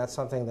science. And that's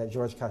something that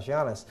George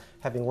Katsianis,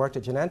 having worked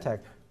at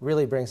Genentech,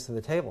 really brings to the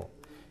table.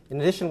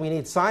 In addition, we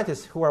need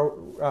scientists who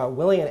are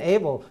willing and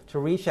able to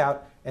reach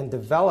out and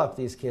develop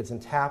these kids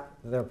and tap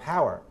their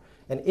power.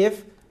 And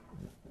if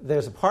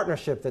there's a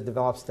partnership that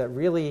develops that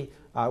really,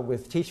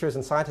 with teachers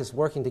and scientists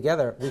working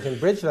together, we can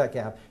bridge that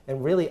gap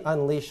and really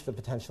unleash the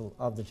potential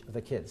of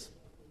the kids.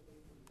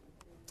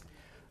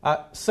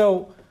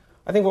 So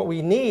I think what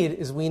we need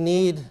is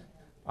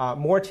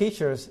more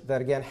teachers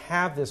that, again,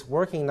 have this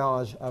working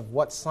knowledge of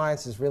what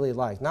science is really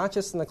like, not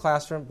just in the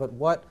classroom, but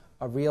what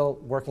a real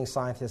working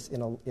scientist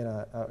in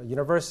a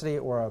university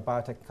or a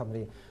biotech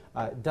company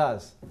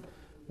does.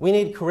 We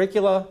need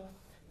curricula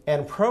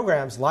and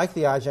programs like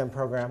the iGEM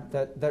program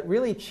that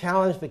really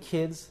challenge the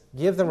kids,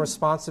 give them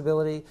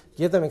responsibility,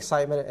 give them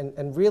excitement,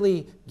 and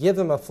really give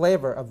them a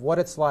flavor of what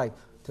it's like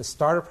to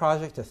start a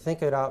project, to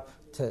think it out,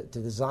 to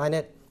design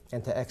it,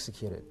 and to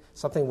execute it.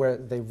 Something where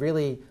they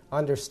really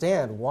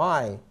understand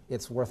why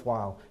it's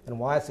worthwhile and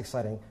why it's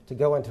exciting to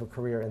go into a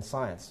career in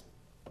science.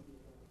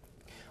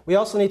 We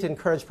also need to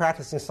encourage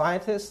practicing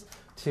scientists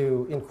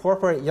to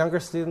incorporate younger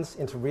students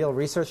into real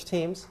research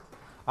teams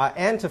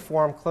and to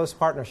form close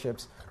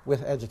partnerships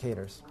with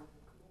educators.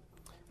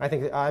 I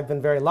think that I've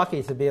been very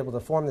lucky to be able to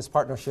form this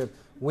partnership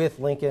with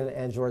Lincoln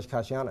and George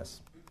Katsianis.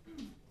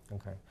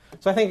 Okay.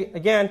 So I think,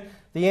 again,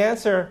 the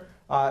answer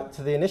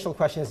to the initial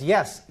question is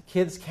yes,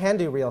 kids can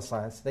do real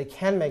science. They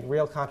can make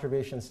real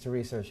contributions to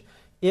research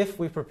if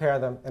we prepare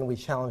them and we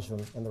challenge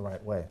them in the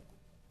right way.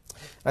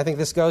 I think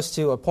this goes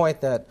to a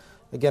point that,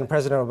 again,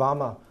 President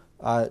Obama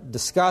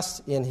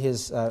discussed in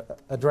his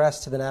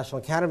address to the National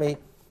Academy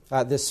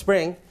this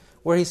spring,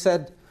 where he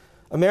said,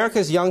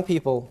 America's young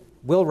people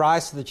will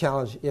rise to the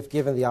challenge if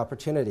given the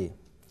opportunity,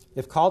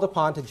 if called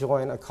upon to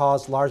join a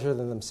cause larger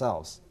than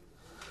themselves.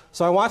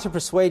 So I want to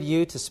persuade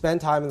you to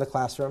spend time in the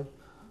classroom,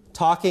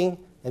 talking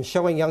and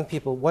showing young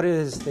people what it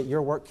is that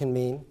your work can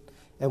mean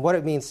and what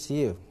it means to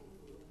you.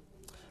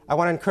 I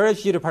want to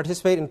encourage you to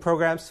participate in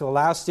programs to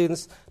allow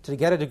students to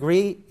get a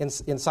degree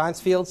in science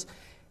fields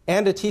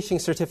and a teaching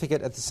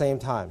certificate at the same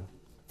time.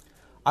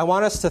 I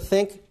want us to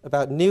think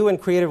about new and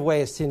creative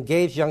ways to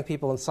engage young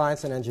people in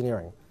science and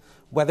engineering,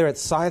 whether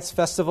it's science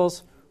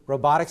festivals,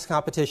 robotics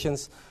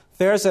competitions,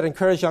 fairs that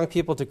encourage young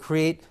people to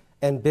create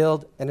and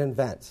build and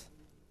invent,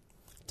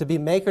 to be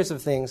makers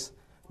of things,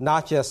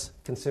 not just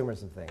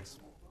consumers of things.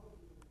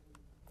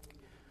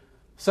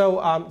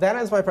 So that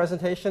ends my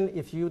presentation.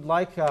 If you'd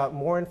like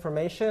more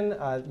information,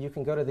 you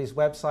can go to these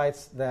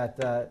websites that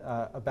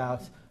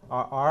about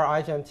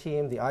our iGEM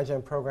team, the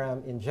iGEM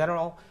program in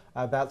general,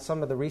 about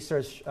some of the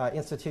research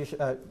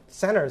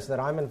centers that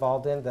I'm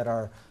involved in that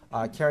are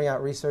carrying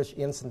out research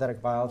in synthetic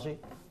biology,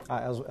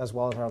 as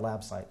well as our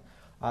lab site.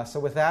 So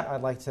with that,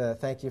 I'd like to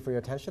thank you for your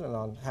attention, and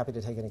I'm happy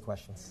to take any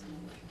questions.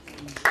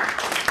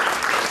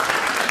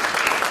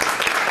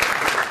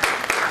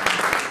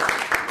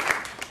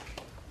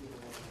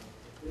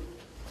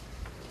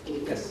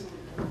 Yes.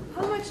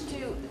 How much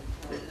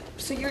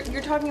so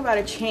you're talking about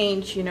a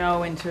change,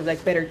 into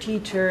like better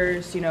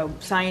teachers,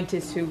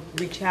 scientists who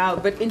reach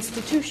out, but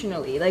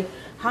institutionally, like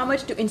how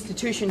much do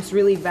institutions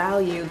really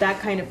value that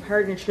kind of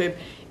partnership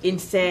in,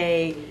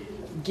 say,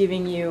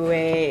 giving you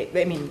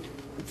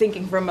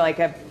thinking from like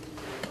an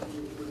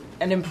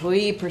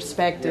employee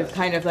perspective, yes,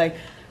 kind of like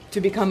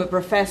to become a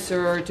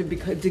professor or to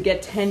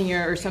get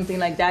tenure or something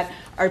like that?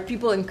 Are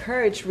people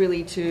encouraged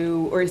really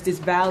to, or is this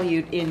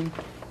valued in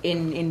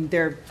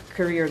their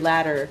career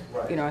ladder,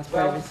 right, as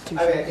part of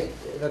institutions? I think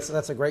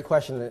that's a great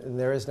question, and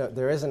there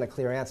isn't a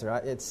clear answer.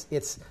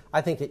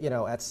 I think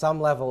at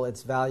some level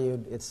it's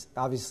valued. It's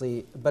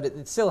obviously, but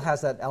it still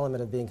has that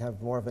element of being kind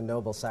of more of a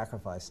noble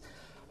sacrifice.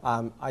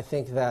 I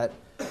think that,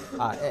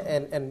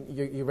 and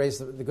you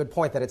raised the good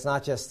point that it's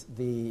not just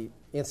the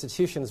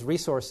institution's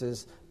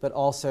resources, but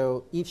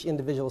also each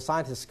individual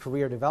scientist's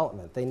career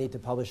development. They need to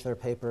publish their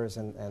papers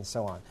and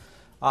so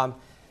on.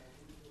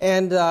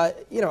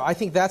 I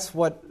think that's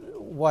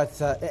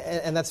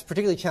and that's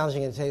particularly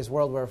challenging in today's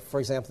world where, for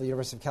example, the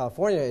University of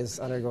California is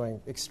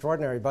undergoing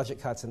extraordinary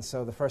budget cuts, and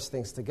so the first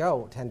things to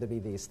go tend to be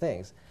these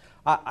things.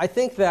 I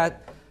think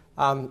that,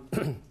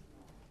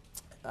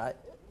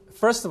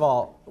 first of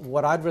all,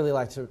 what I'd really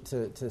like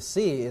to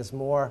see is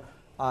more,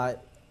 I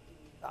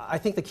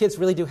think the kids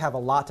really do have a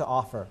lot to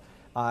offer,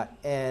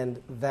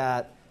 and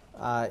that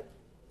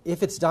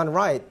if it's done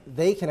right,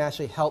 they can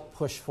actually help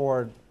push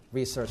forward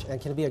research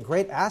and can be a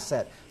great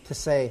asset to,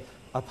 say,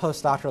 a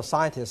postdoctoral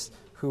scientist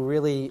who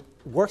really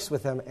works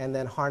with them and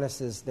then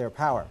harnesses their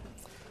power.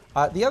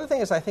 The other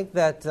thing is I think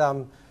that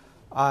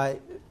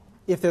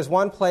if there's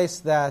one place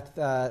that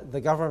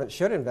the government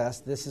should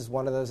invest, this is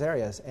one of those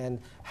areas. And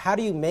how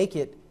do you make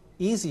it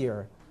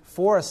easier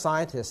for a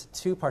scientist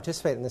to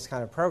participate in this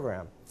kind of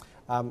program?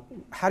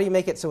 How do you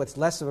make it so it's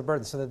less of a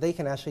burden so that they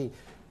can actually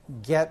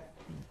get,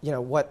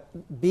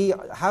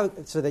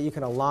 so that you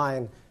can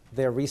align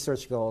their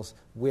research goals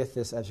with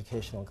this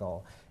educational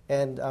goal?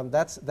 And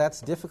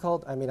that's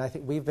difficult. I mean, I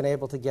think we've been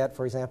able to get,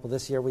 for example,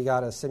 this year we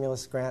got a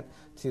stimulus grant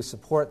to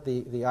support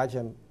the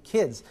iGEM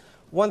kids.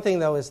 One thing,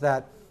 though, is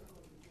that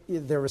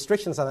there are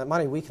restrictions on that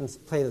money. We can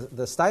pay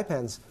the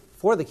stipends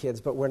for the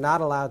kids, but we're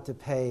not allowed to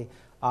pay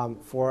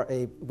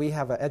we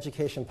have an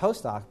education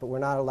postdoc, but we're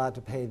not allowed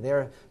to pay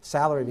their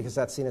salary because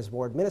that's seen as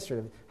more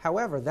administrative.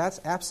 However, that's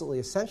absolutely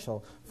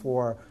essential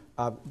for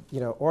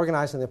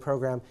organizing the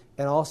program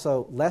and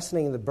also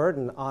lessening the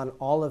burden on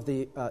all of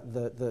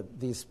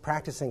these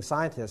practicing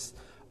scientists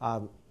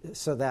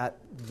so that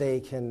they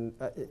can,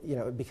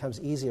 it becomes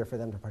easier for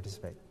them to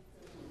participate.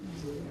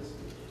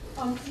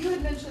 You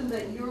had mentioned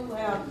that your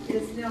lab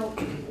is now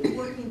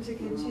working to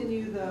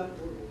continue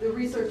the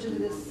research into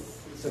this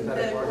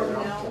synthetic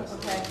organelle. Yes.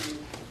 Okay.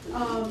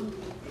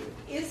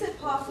 Is it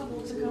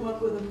possible to come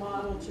up with a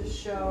model to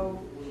show,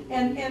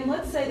 and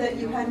let's say that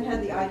you hadn't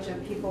had the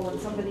iGEM people and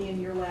somebody in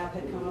your lab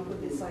had come up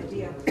with this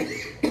idea.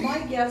 My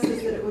guess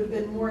is that it would have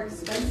been more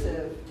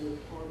expensive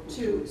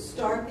to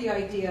start the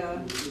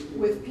idea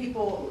with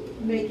people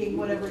making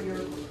whatever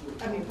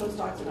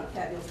postdocs are not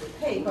fabulously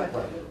paid, but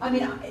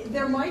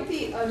there might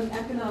be an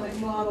economic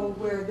model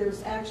where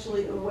there's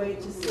actually a way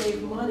to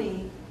save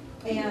money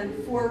and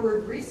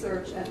forward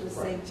research at the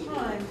same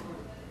time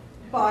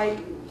by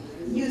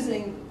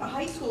using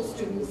high school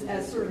students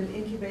as sort of an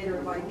incubator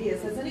of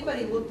ideas. Has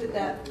anybody looked at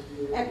that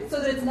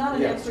so that it's not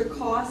an extra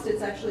cost,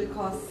 it's actually a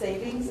cost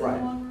savings in the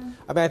long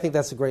run? I think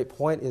that's a great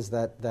point, is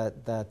that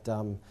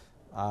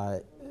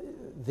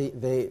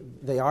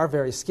they are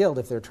very skilled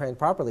if they're trained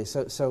properly.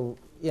 So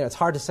it's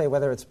hard to say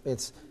whether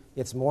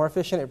it's more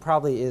efficient. It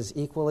probably is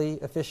equally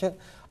efficient.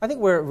 I think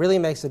where it really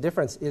makes a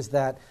difference is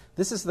that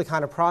this is the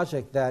kind of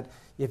project that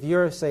if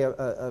you're, say,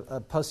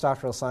 a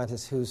postdoctoral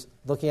scientist who's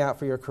looking out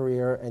for your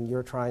career and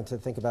you're trying to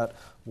think about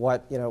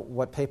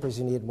what papers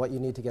you need and what you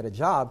need to get a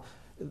job,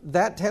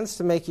 that tends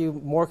to make you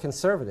more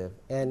conservative.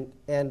 And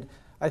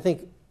I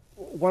think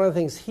one of the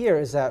things here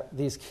is that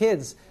these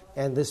kids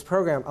and this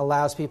program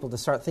allows people to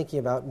start thinking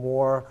about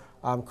more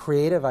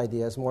creative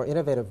ideas, more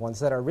innovative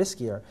ones that are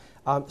riskier.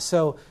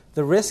 So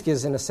the risk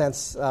is, in a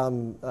sense,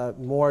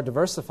 more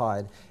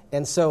diversified.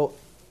 And so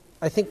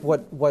I think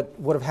what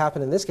would have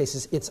happened in this case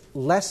is it's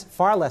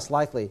far less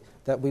likely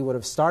that we would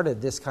have started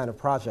this kind of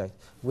project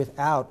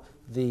without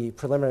the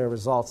preliminary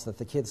results that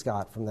the kids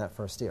got from that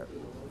first year.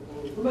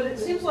 But it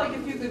seems like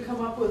if you could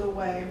come up with a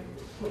way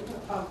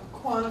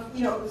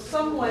of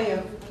some way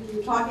of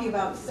talking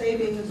about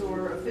savings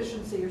or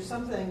efficiency or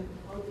something.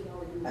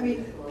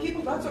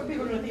 That's what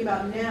people are going to think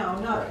about now,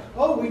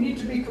 not, we need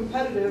to be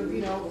competitive,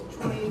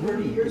 20,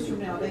 30 years from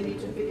now. They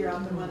need to figure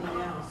out the money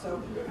now.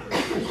 So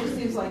it just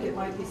seems like it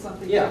might be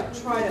something to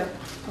try to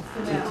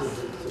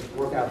finesse. To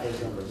work out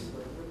those numbers.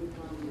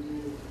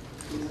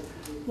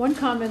 One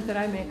comment that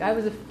I make, I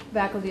was a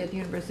faculty at the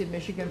University of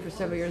Michigan for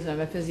several years, and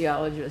I'm a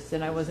physiologist,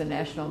 and I was a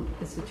National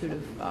Institute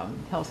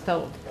of Health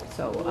fellow.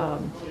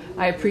 So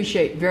I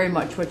appreciate very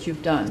much what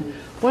you've done.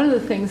 One of the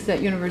things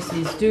that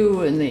universities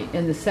do in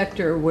the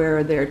sector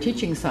where they're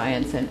teaching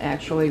science and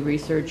actually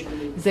research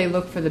is they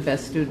look for the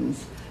best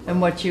students. And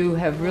what you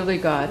have really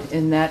got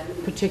in that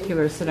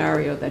particular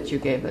scenario that you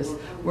gave us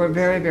were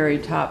very, very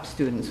top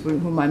students,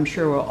 whom I'm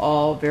sure will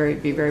all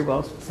be very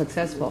well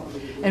successful.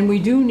 And we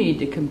do need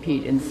to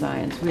compete in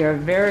science. We are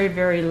very,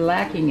 very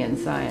lacking in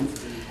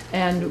science.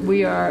 And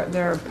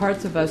there are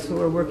parts of us who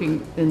are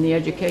working in the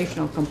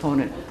educational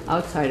component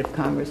outside of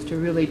Congress to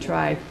really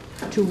try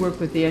to work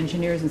with the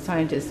engineers and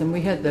scientists. And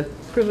we had the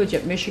privilege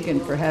at Michigan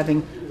for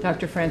having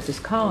Dr. Francis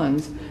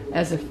Collins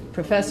as a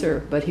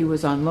professor, but he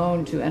was on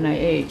loan to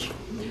NIH.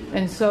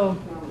 And so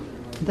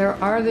there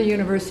are the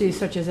universities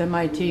such as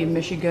MIT,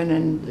 Michigan,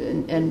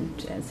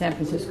 and San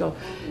Francisco,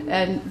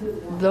 and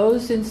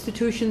those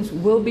institutions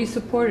will be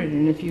supported.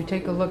 And if you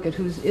take a look at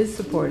who is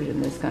supported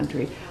in this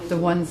country, the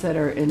ones that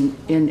are in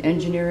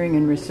engineering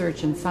and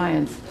research and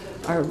science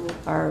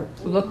are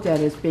looked at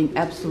as being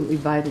absolutely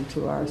vital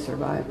to our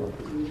survival.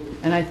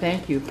 And I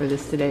thank you for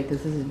this today,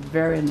 because this is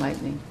very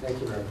enlightening.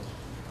 Thank you very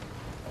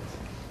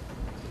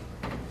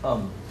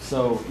much.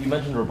 So you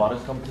mentioned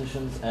robotics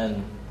competitions,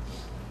 and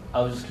I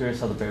was just curious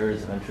how the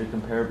barriers of entry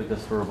compare,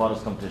 because for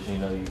robotics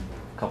competition,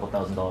 a couple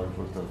 $1,000s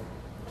worth of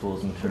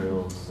tools,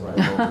 materials,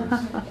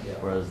 rovers.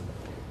 Whereas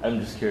I'm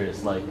just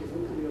curious,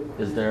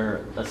 is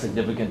there a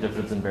significant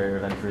difference in barrier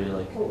of entry?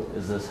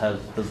 Does this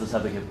have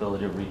the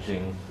capability of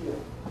reaching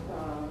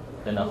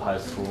enough high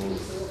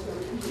schools,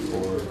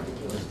 or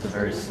just a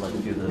very select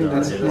few that are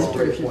involved? That's a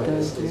great point.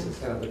 Is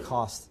kind of the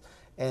cost,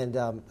 and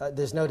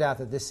there's no doubt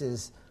that this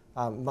is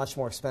much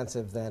more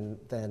expensive than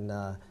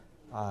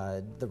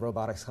the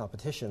robotics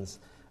competitions.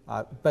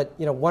 But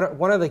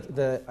one of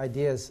the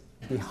ideas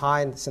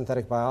behind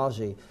synthetic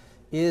biology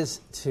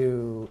is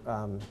to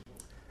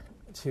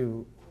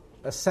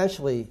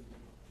essentially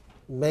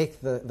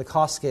make the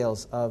cost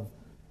scales of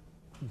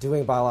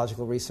doing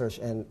biological research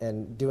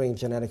and doing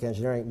genetic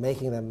engineering,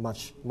 making them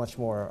much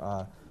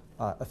more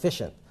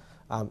efficient.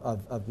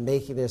 of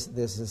making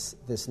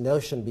this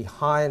notion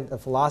behind a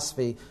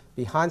philosophy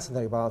behind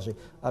synthetic biology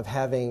of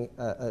having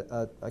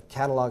a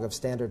catalog of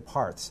standard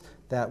parts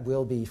that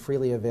will be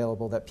freely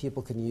available, that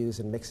people can use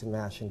and mix and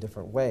match in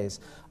different ways,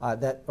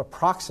 that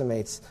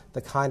approximates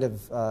the kind of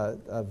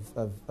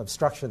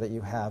structure that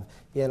you have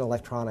in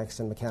electronics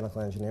and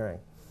mechanical engineering.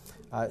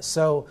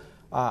 So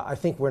I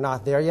think we're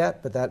not there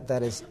yet, but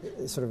that is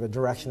sort of a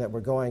direction that we're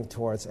going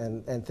towards.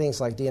 And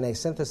things like DNA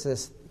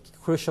synthesis,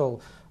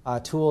 crucial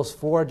tools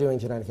for doing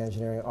genetic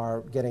engineering,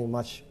 are getting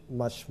much,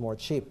 much more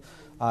cheap.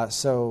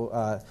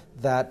 So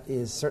that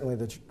is certainly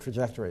the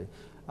trajectory.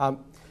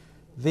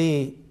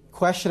 The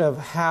question of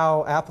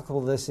how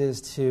applicable this is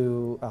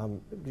to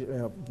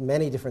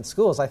many different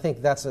schools, I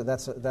think that's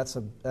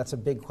a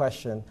big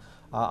question.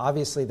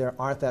 Obviously, there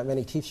aren't that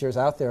many teachers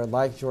out there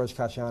like George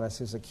Katsianis,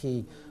 who's a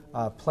key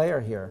player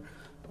here.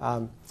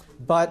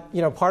 But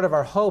part of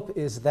our hope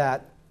is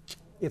that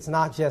it's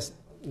not just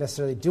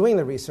necessarily doing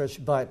the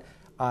research, but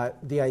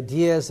the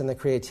ideas and the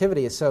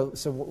creativity. So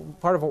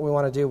part of what we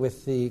want to do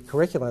with the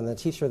curriculum, the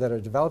teacher that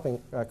are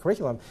developing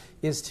curriculum,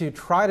 is to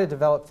try to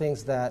develop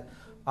things that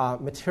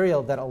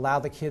material that allow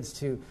the kids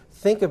to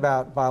think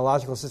about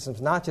biological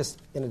systems not just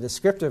in a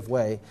descriptive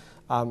way,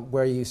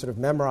 where you sort of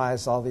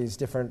memorize all these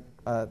different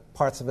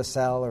parts of a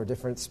cell or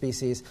different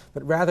species,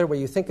 but rather where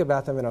you think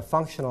about them in a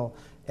functional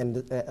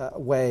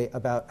way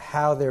about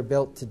how they're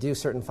built to do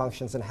certain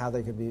functions and how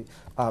they could be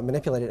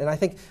manipulated. And I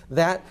think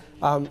that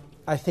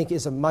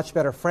is a much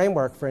better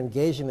framework for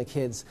engaging the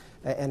kids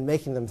and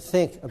making them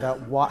think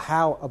about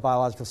how a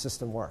biological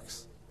system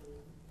works.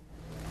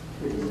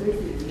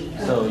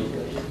 So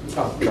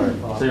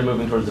you're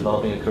moving towards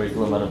developing a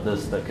curriculum out of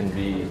this that can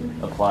be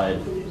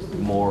applied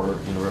more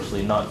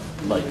universally, not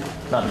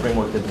to bring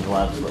more kids into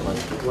labs, but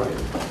right.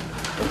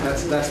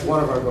 That's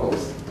one of our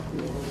goals.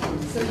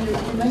 So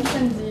you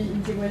mentioned the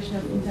integration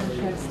of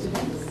international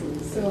students.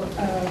 So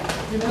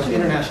you mentioned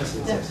international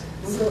students. Yes.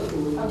 So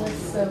I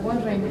was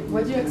wondering,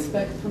 what do you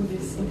expect from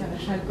this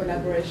international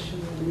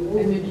collaboration and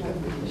maybe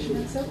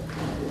competition also?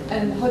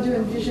 And how do you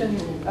envision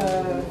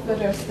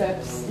further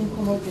steps in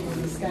promoting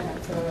this kind of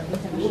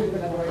international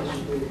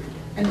collaboration?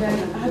 And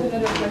then I had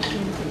another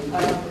question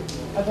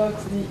about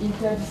the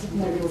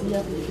interdisciplinarity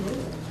of the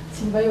field.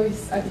 SynBio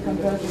is at the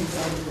convergence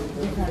of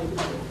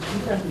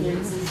different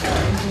fields,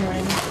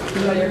 engineering,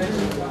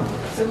 biology.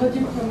 So how do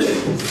you promote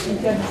this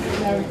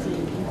interdisciplinarity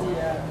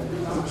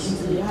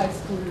in the high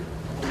school?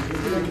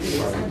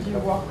 How do you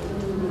work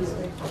in this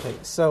way? Okay,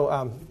 so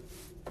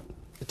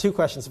two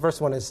questions. The first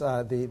one is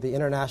the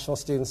international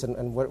students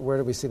and where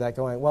do we see that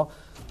going? Well,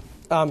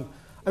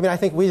 I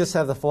think we just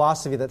have the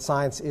philosophy that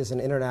science is an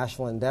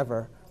international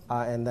endeavor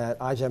and that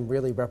iGEM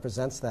really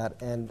represents that.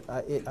 And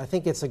I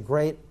think it's a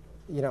great,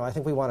 I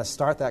think we want to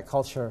start that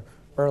culture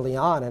early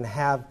on and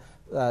have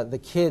the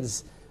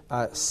kids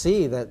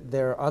see that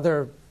there are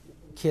other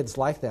kids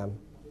like them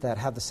that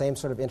have the same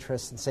sort of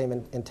interests and same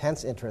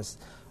intense interests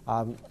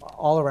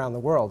all around the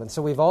world. And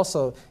so we've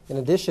also, in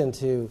addition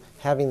to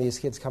having these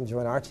kids come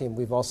join our team,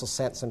 we've also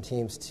sent some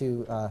teams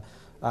to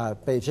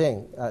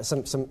Beijing,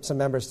 some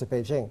members to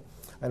Beijing.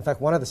 In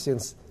fact, one of the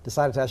students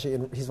decided to actually,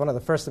 he's one of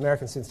the first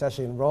American students to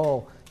actually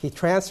enroll. He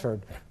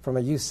transferred from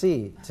a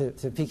UC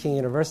to Peking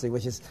University,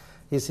 which is,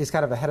 he's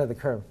kind of ahead of the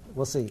curve.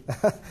 We'll see.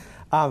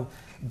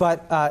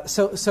 But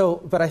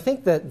I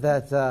think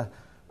that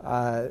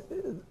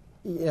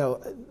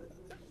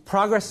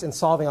progress in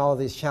solving all of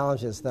these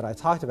challenges that I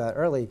talked about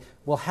early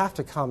will have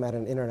to come at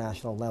an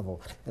international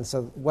level. And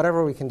so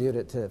whatever we can do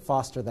to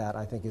foster that,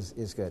 I think,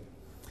 is good.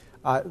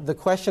 The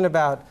question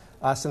about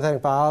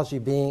synthetic biology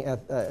being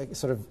at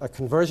sort of a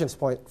convergence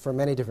point for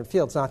many different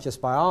fields, not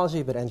just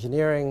biology, but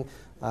engineering,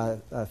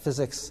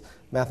 physics,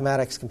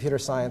 mathematics, computer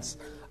science,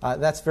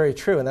 that's very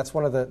true, and that's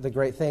one of the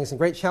great things. And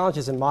great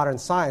challenges in modern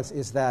science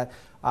is that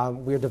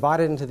we're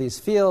divided into these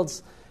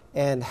fields,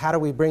 and how do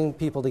we bring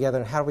people together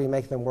and how do we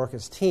make them work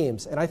as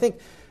teams? And I think,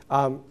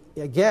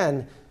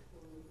 again,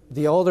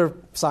 the older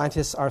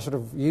scientists are sort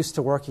of used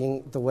to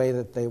working the way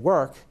that they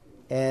work,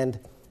 and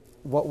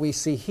what we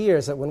see here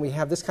is that when we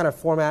have this kind of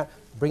format,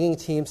 bringing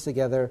teams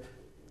together,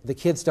 the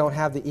kids don't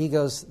have the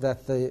egos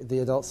that the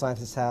adult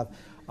scientists have,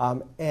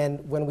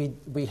 and when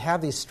we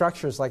have these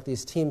structures like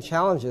these team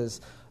challenges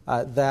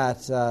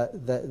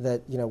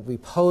that we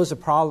pose a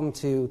problem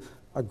to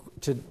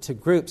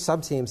group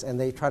sub-teams and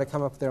they try to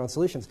come up with their own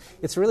solutions.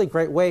 It's a really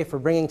great way for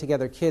bringing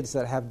together kids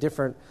that have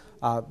different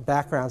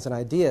backgrounds and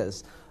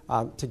ideas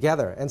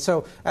together. And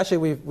so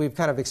actually we've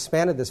kind of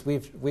expanded this.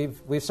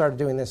 We've started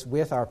doing this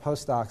with our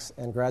postdocs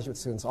and graduate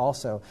students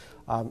also.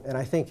 And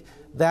I think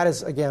that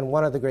is, again,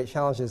 one of the great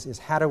challenges is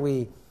how do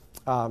we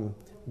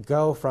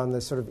go from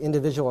this sort of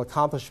individual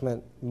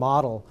accomplishment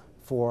model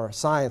for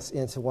science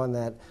into one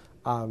that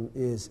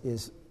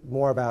is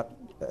more about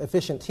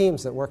efficient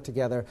teams that work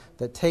together,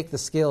 that take the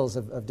skills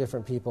of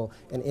different people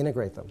and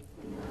integrate them.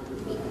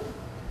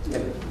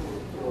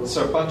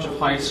 So a bunch of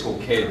high school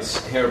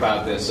kids hear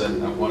about this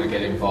and want to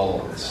get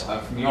involved.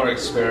 From your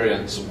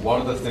experience,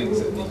 what are the things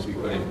that need to be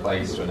put in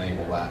place to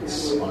enable that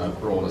on a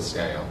broader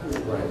scale?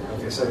 Right.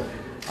 Okay. So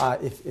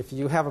if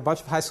you have a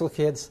bunch of high school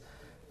kids,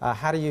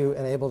 how do you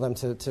enable them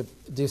to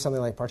do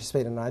something like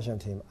participate in an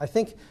iGEM team? I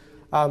think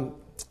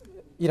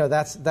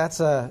that's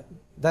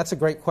a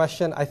great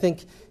question. I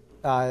think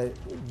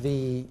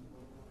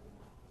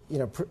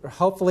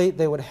hopefully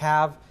they would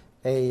have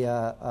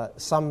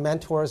some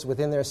mentors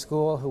within their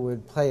school who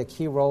would play a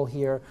key role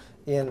here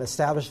in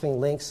establishing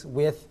links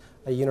with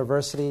a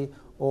university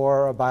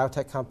or a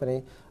biotech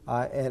company.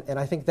 And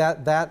I think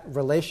that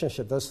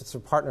relationship, those sorts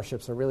of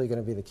partnerships are really going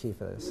to be the key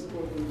for this.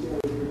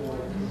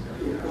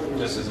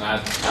 Just as an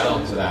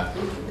add-on to that,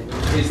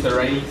 is there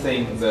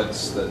anything that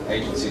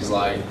agencies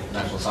like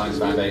National Science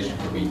Foundation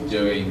could be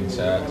doing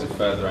to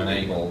further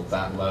enable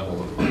that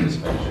level of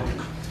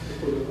participation?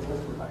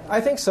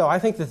 I think so. I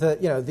think that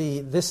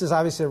this is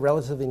obviously a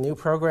relatively new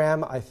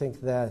program. I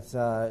think that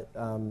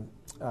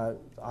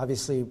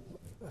obviously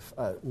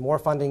more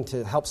funding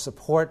to help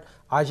support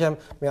iGEM.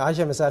 I mean,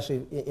 iGEM is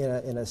actually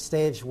in a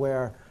stage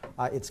where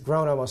it's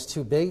grown almost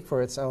too big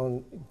for its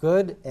own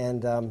good,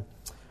 and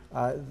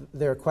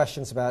there are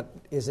questions about,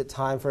 is it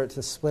time for it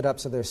to split up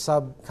so there's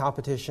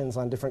sub-competitions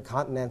on different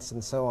continents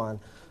and so on.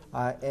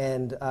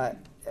 And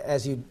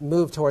as you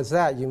move towards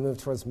that, you move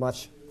towards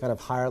much kind of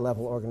higher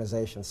level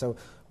organization. So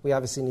we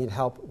obviously need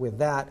help with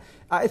that.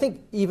 I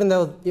think even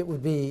though it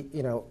would be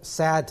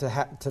sad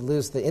to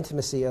lose the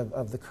intimacy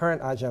of the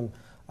current iGEM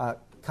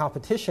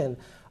competition,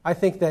 I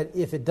think that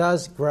if it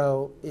does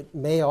grow, it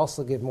may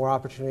also give more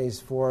opportunities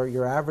for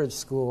your average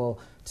school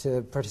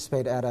to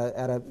participate at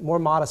a more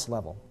modest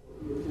level.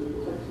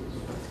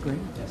 Great.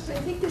 So I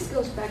think this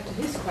goes back to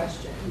his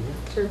question,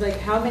 sort of like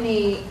how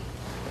many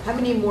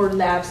more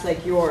labs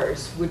like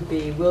yours would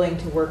be willing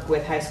to work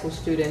with high school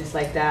students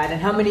like that,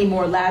 and how many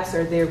more labs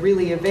are there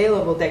really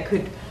available that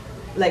could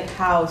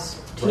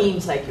house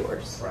teams like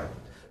yours? Right.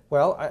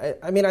 Well,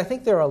 I mean, I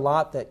think there are a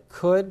lot that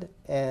could,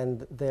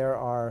 and there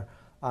are,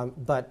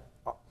 but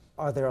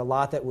are there a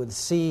lot that would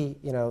see,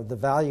 the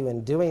value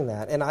in doing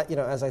that? And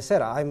as I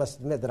said, I must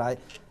admit that I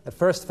at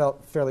first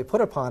felt fairly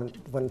put upon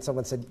when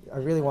someone said, "I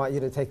really want you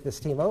to take this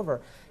team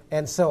over,"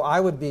 and so I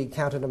would be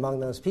counted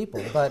among those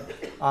people. But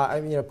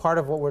part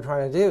of what we're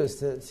trying to do is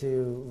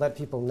to let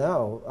people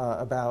know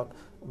about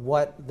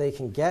what they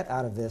can get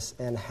out of this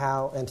and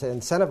how, and to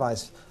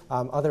incentivize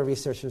other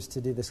researchers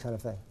to do this kind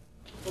of thing.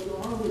 Let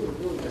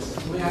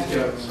me ask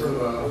you sort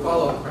of a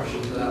follow-up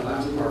question to that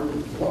last part.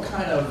 What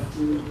kind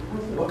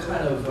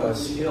of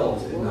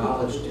skills and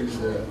knowledge do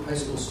the high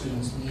school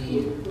students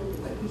need?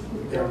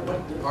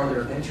 What are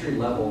their entry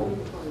level?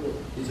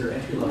 Is there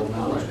entry level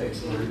knowledge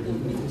base in order to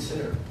be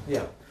considered?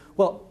 Yeah.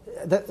 Well,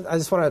 I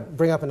just want to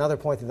bring up another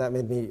point that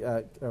made me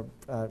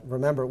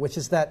remember, which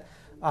is that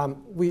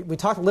we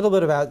talked a little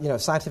bit about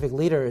scientific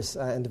leaders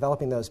and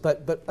developing those,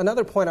 but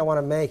another point I want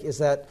to make is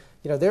that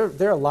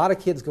there are a lot of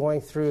kids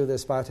going through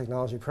this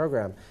biotechnology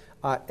program,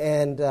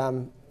 and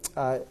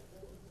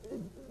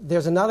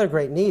there's another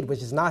great need,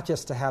 which is not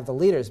just to have the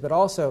leaders, but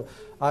also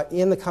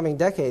in the coming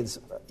decades,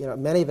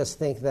 many of us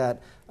think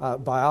that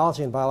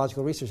biology and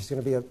biological research is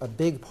going to be a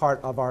big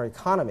part of our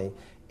economy,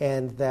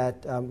 and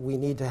that we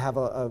need to have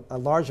a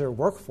larger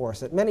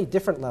workforce at many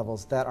different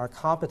levels that are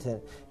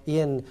competent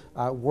in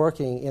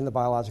working in the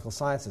biological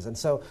sciences. And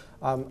so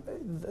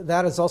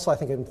that is also, I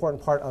think, an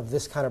important part of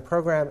this kind of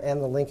program and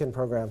the Lincoln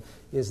program,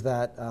 is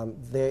that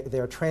they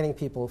are training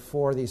people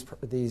for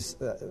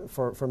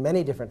for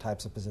many different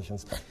types of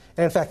positions.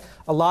 And in fact,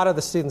 a lot of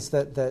the students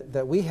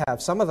that we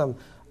have, some of them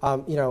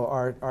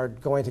are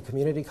going to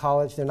community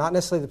college. They're not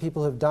necessarily the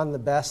people who have done the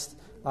best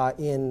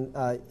gotten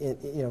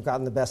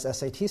the best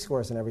SAT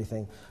scores and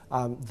everything.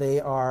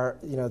 There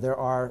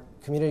are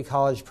community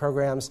college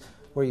programs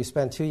where you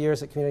spend 2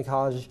 years at community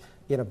college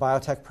in a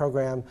biotech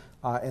program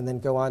and then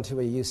go on to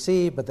a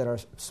UC, but that are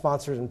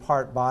sponsored in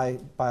part by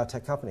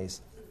biotech companies.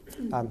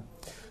 But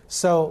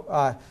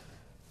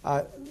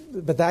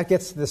that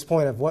gets to this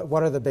point of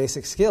what are the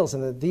basic skills,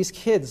 and these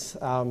kids,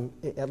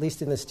 at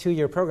least in this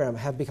 2-year program,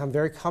 have become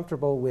very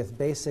comfortable with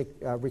basic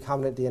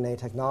recombinant DNA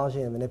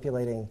technology and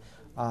manipulating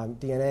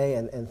DNA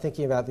and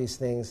thinking about these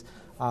things.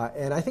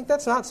 And I think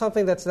that's not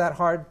something that's that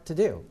hard to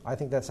do. I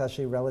think that's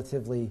actually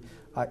relatively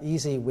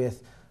easy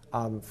with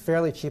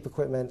fairly cheap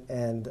equipment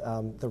and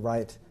the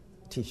right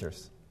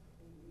teachers.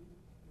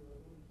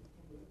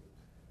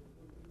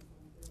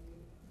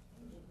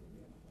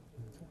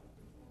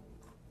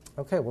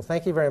 Okay, well,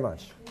 thank you very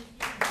much.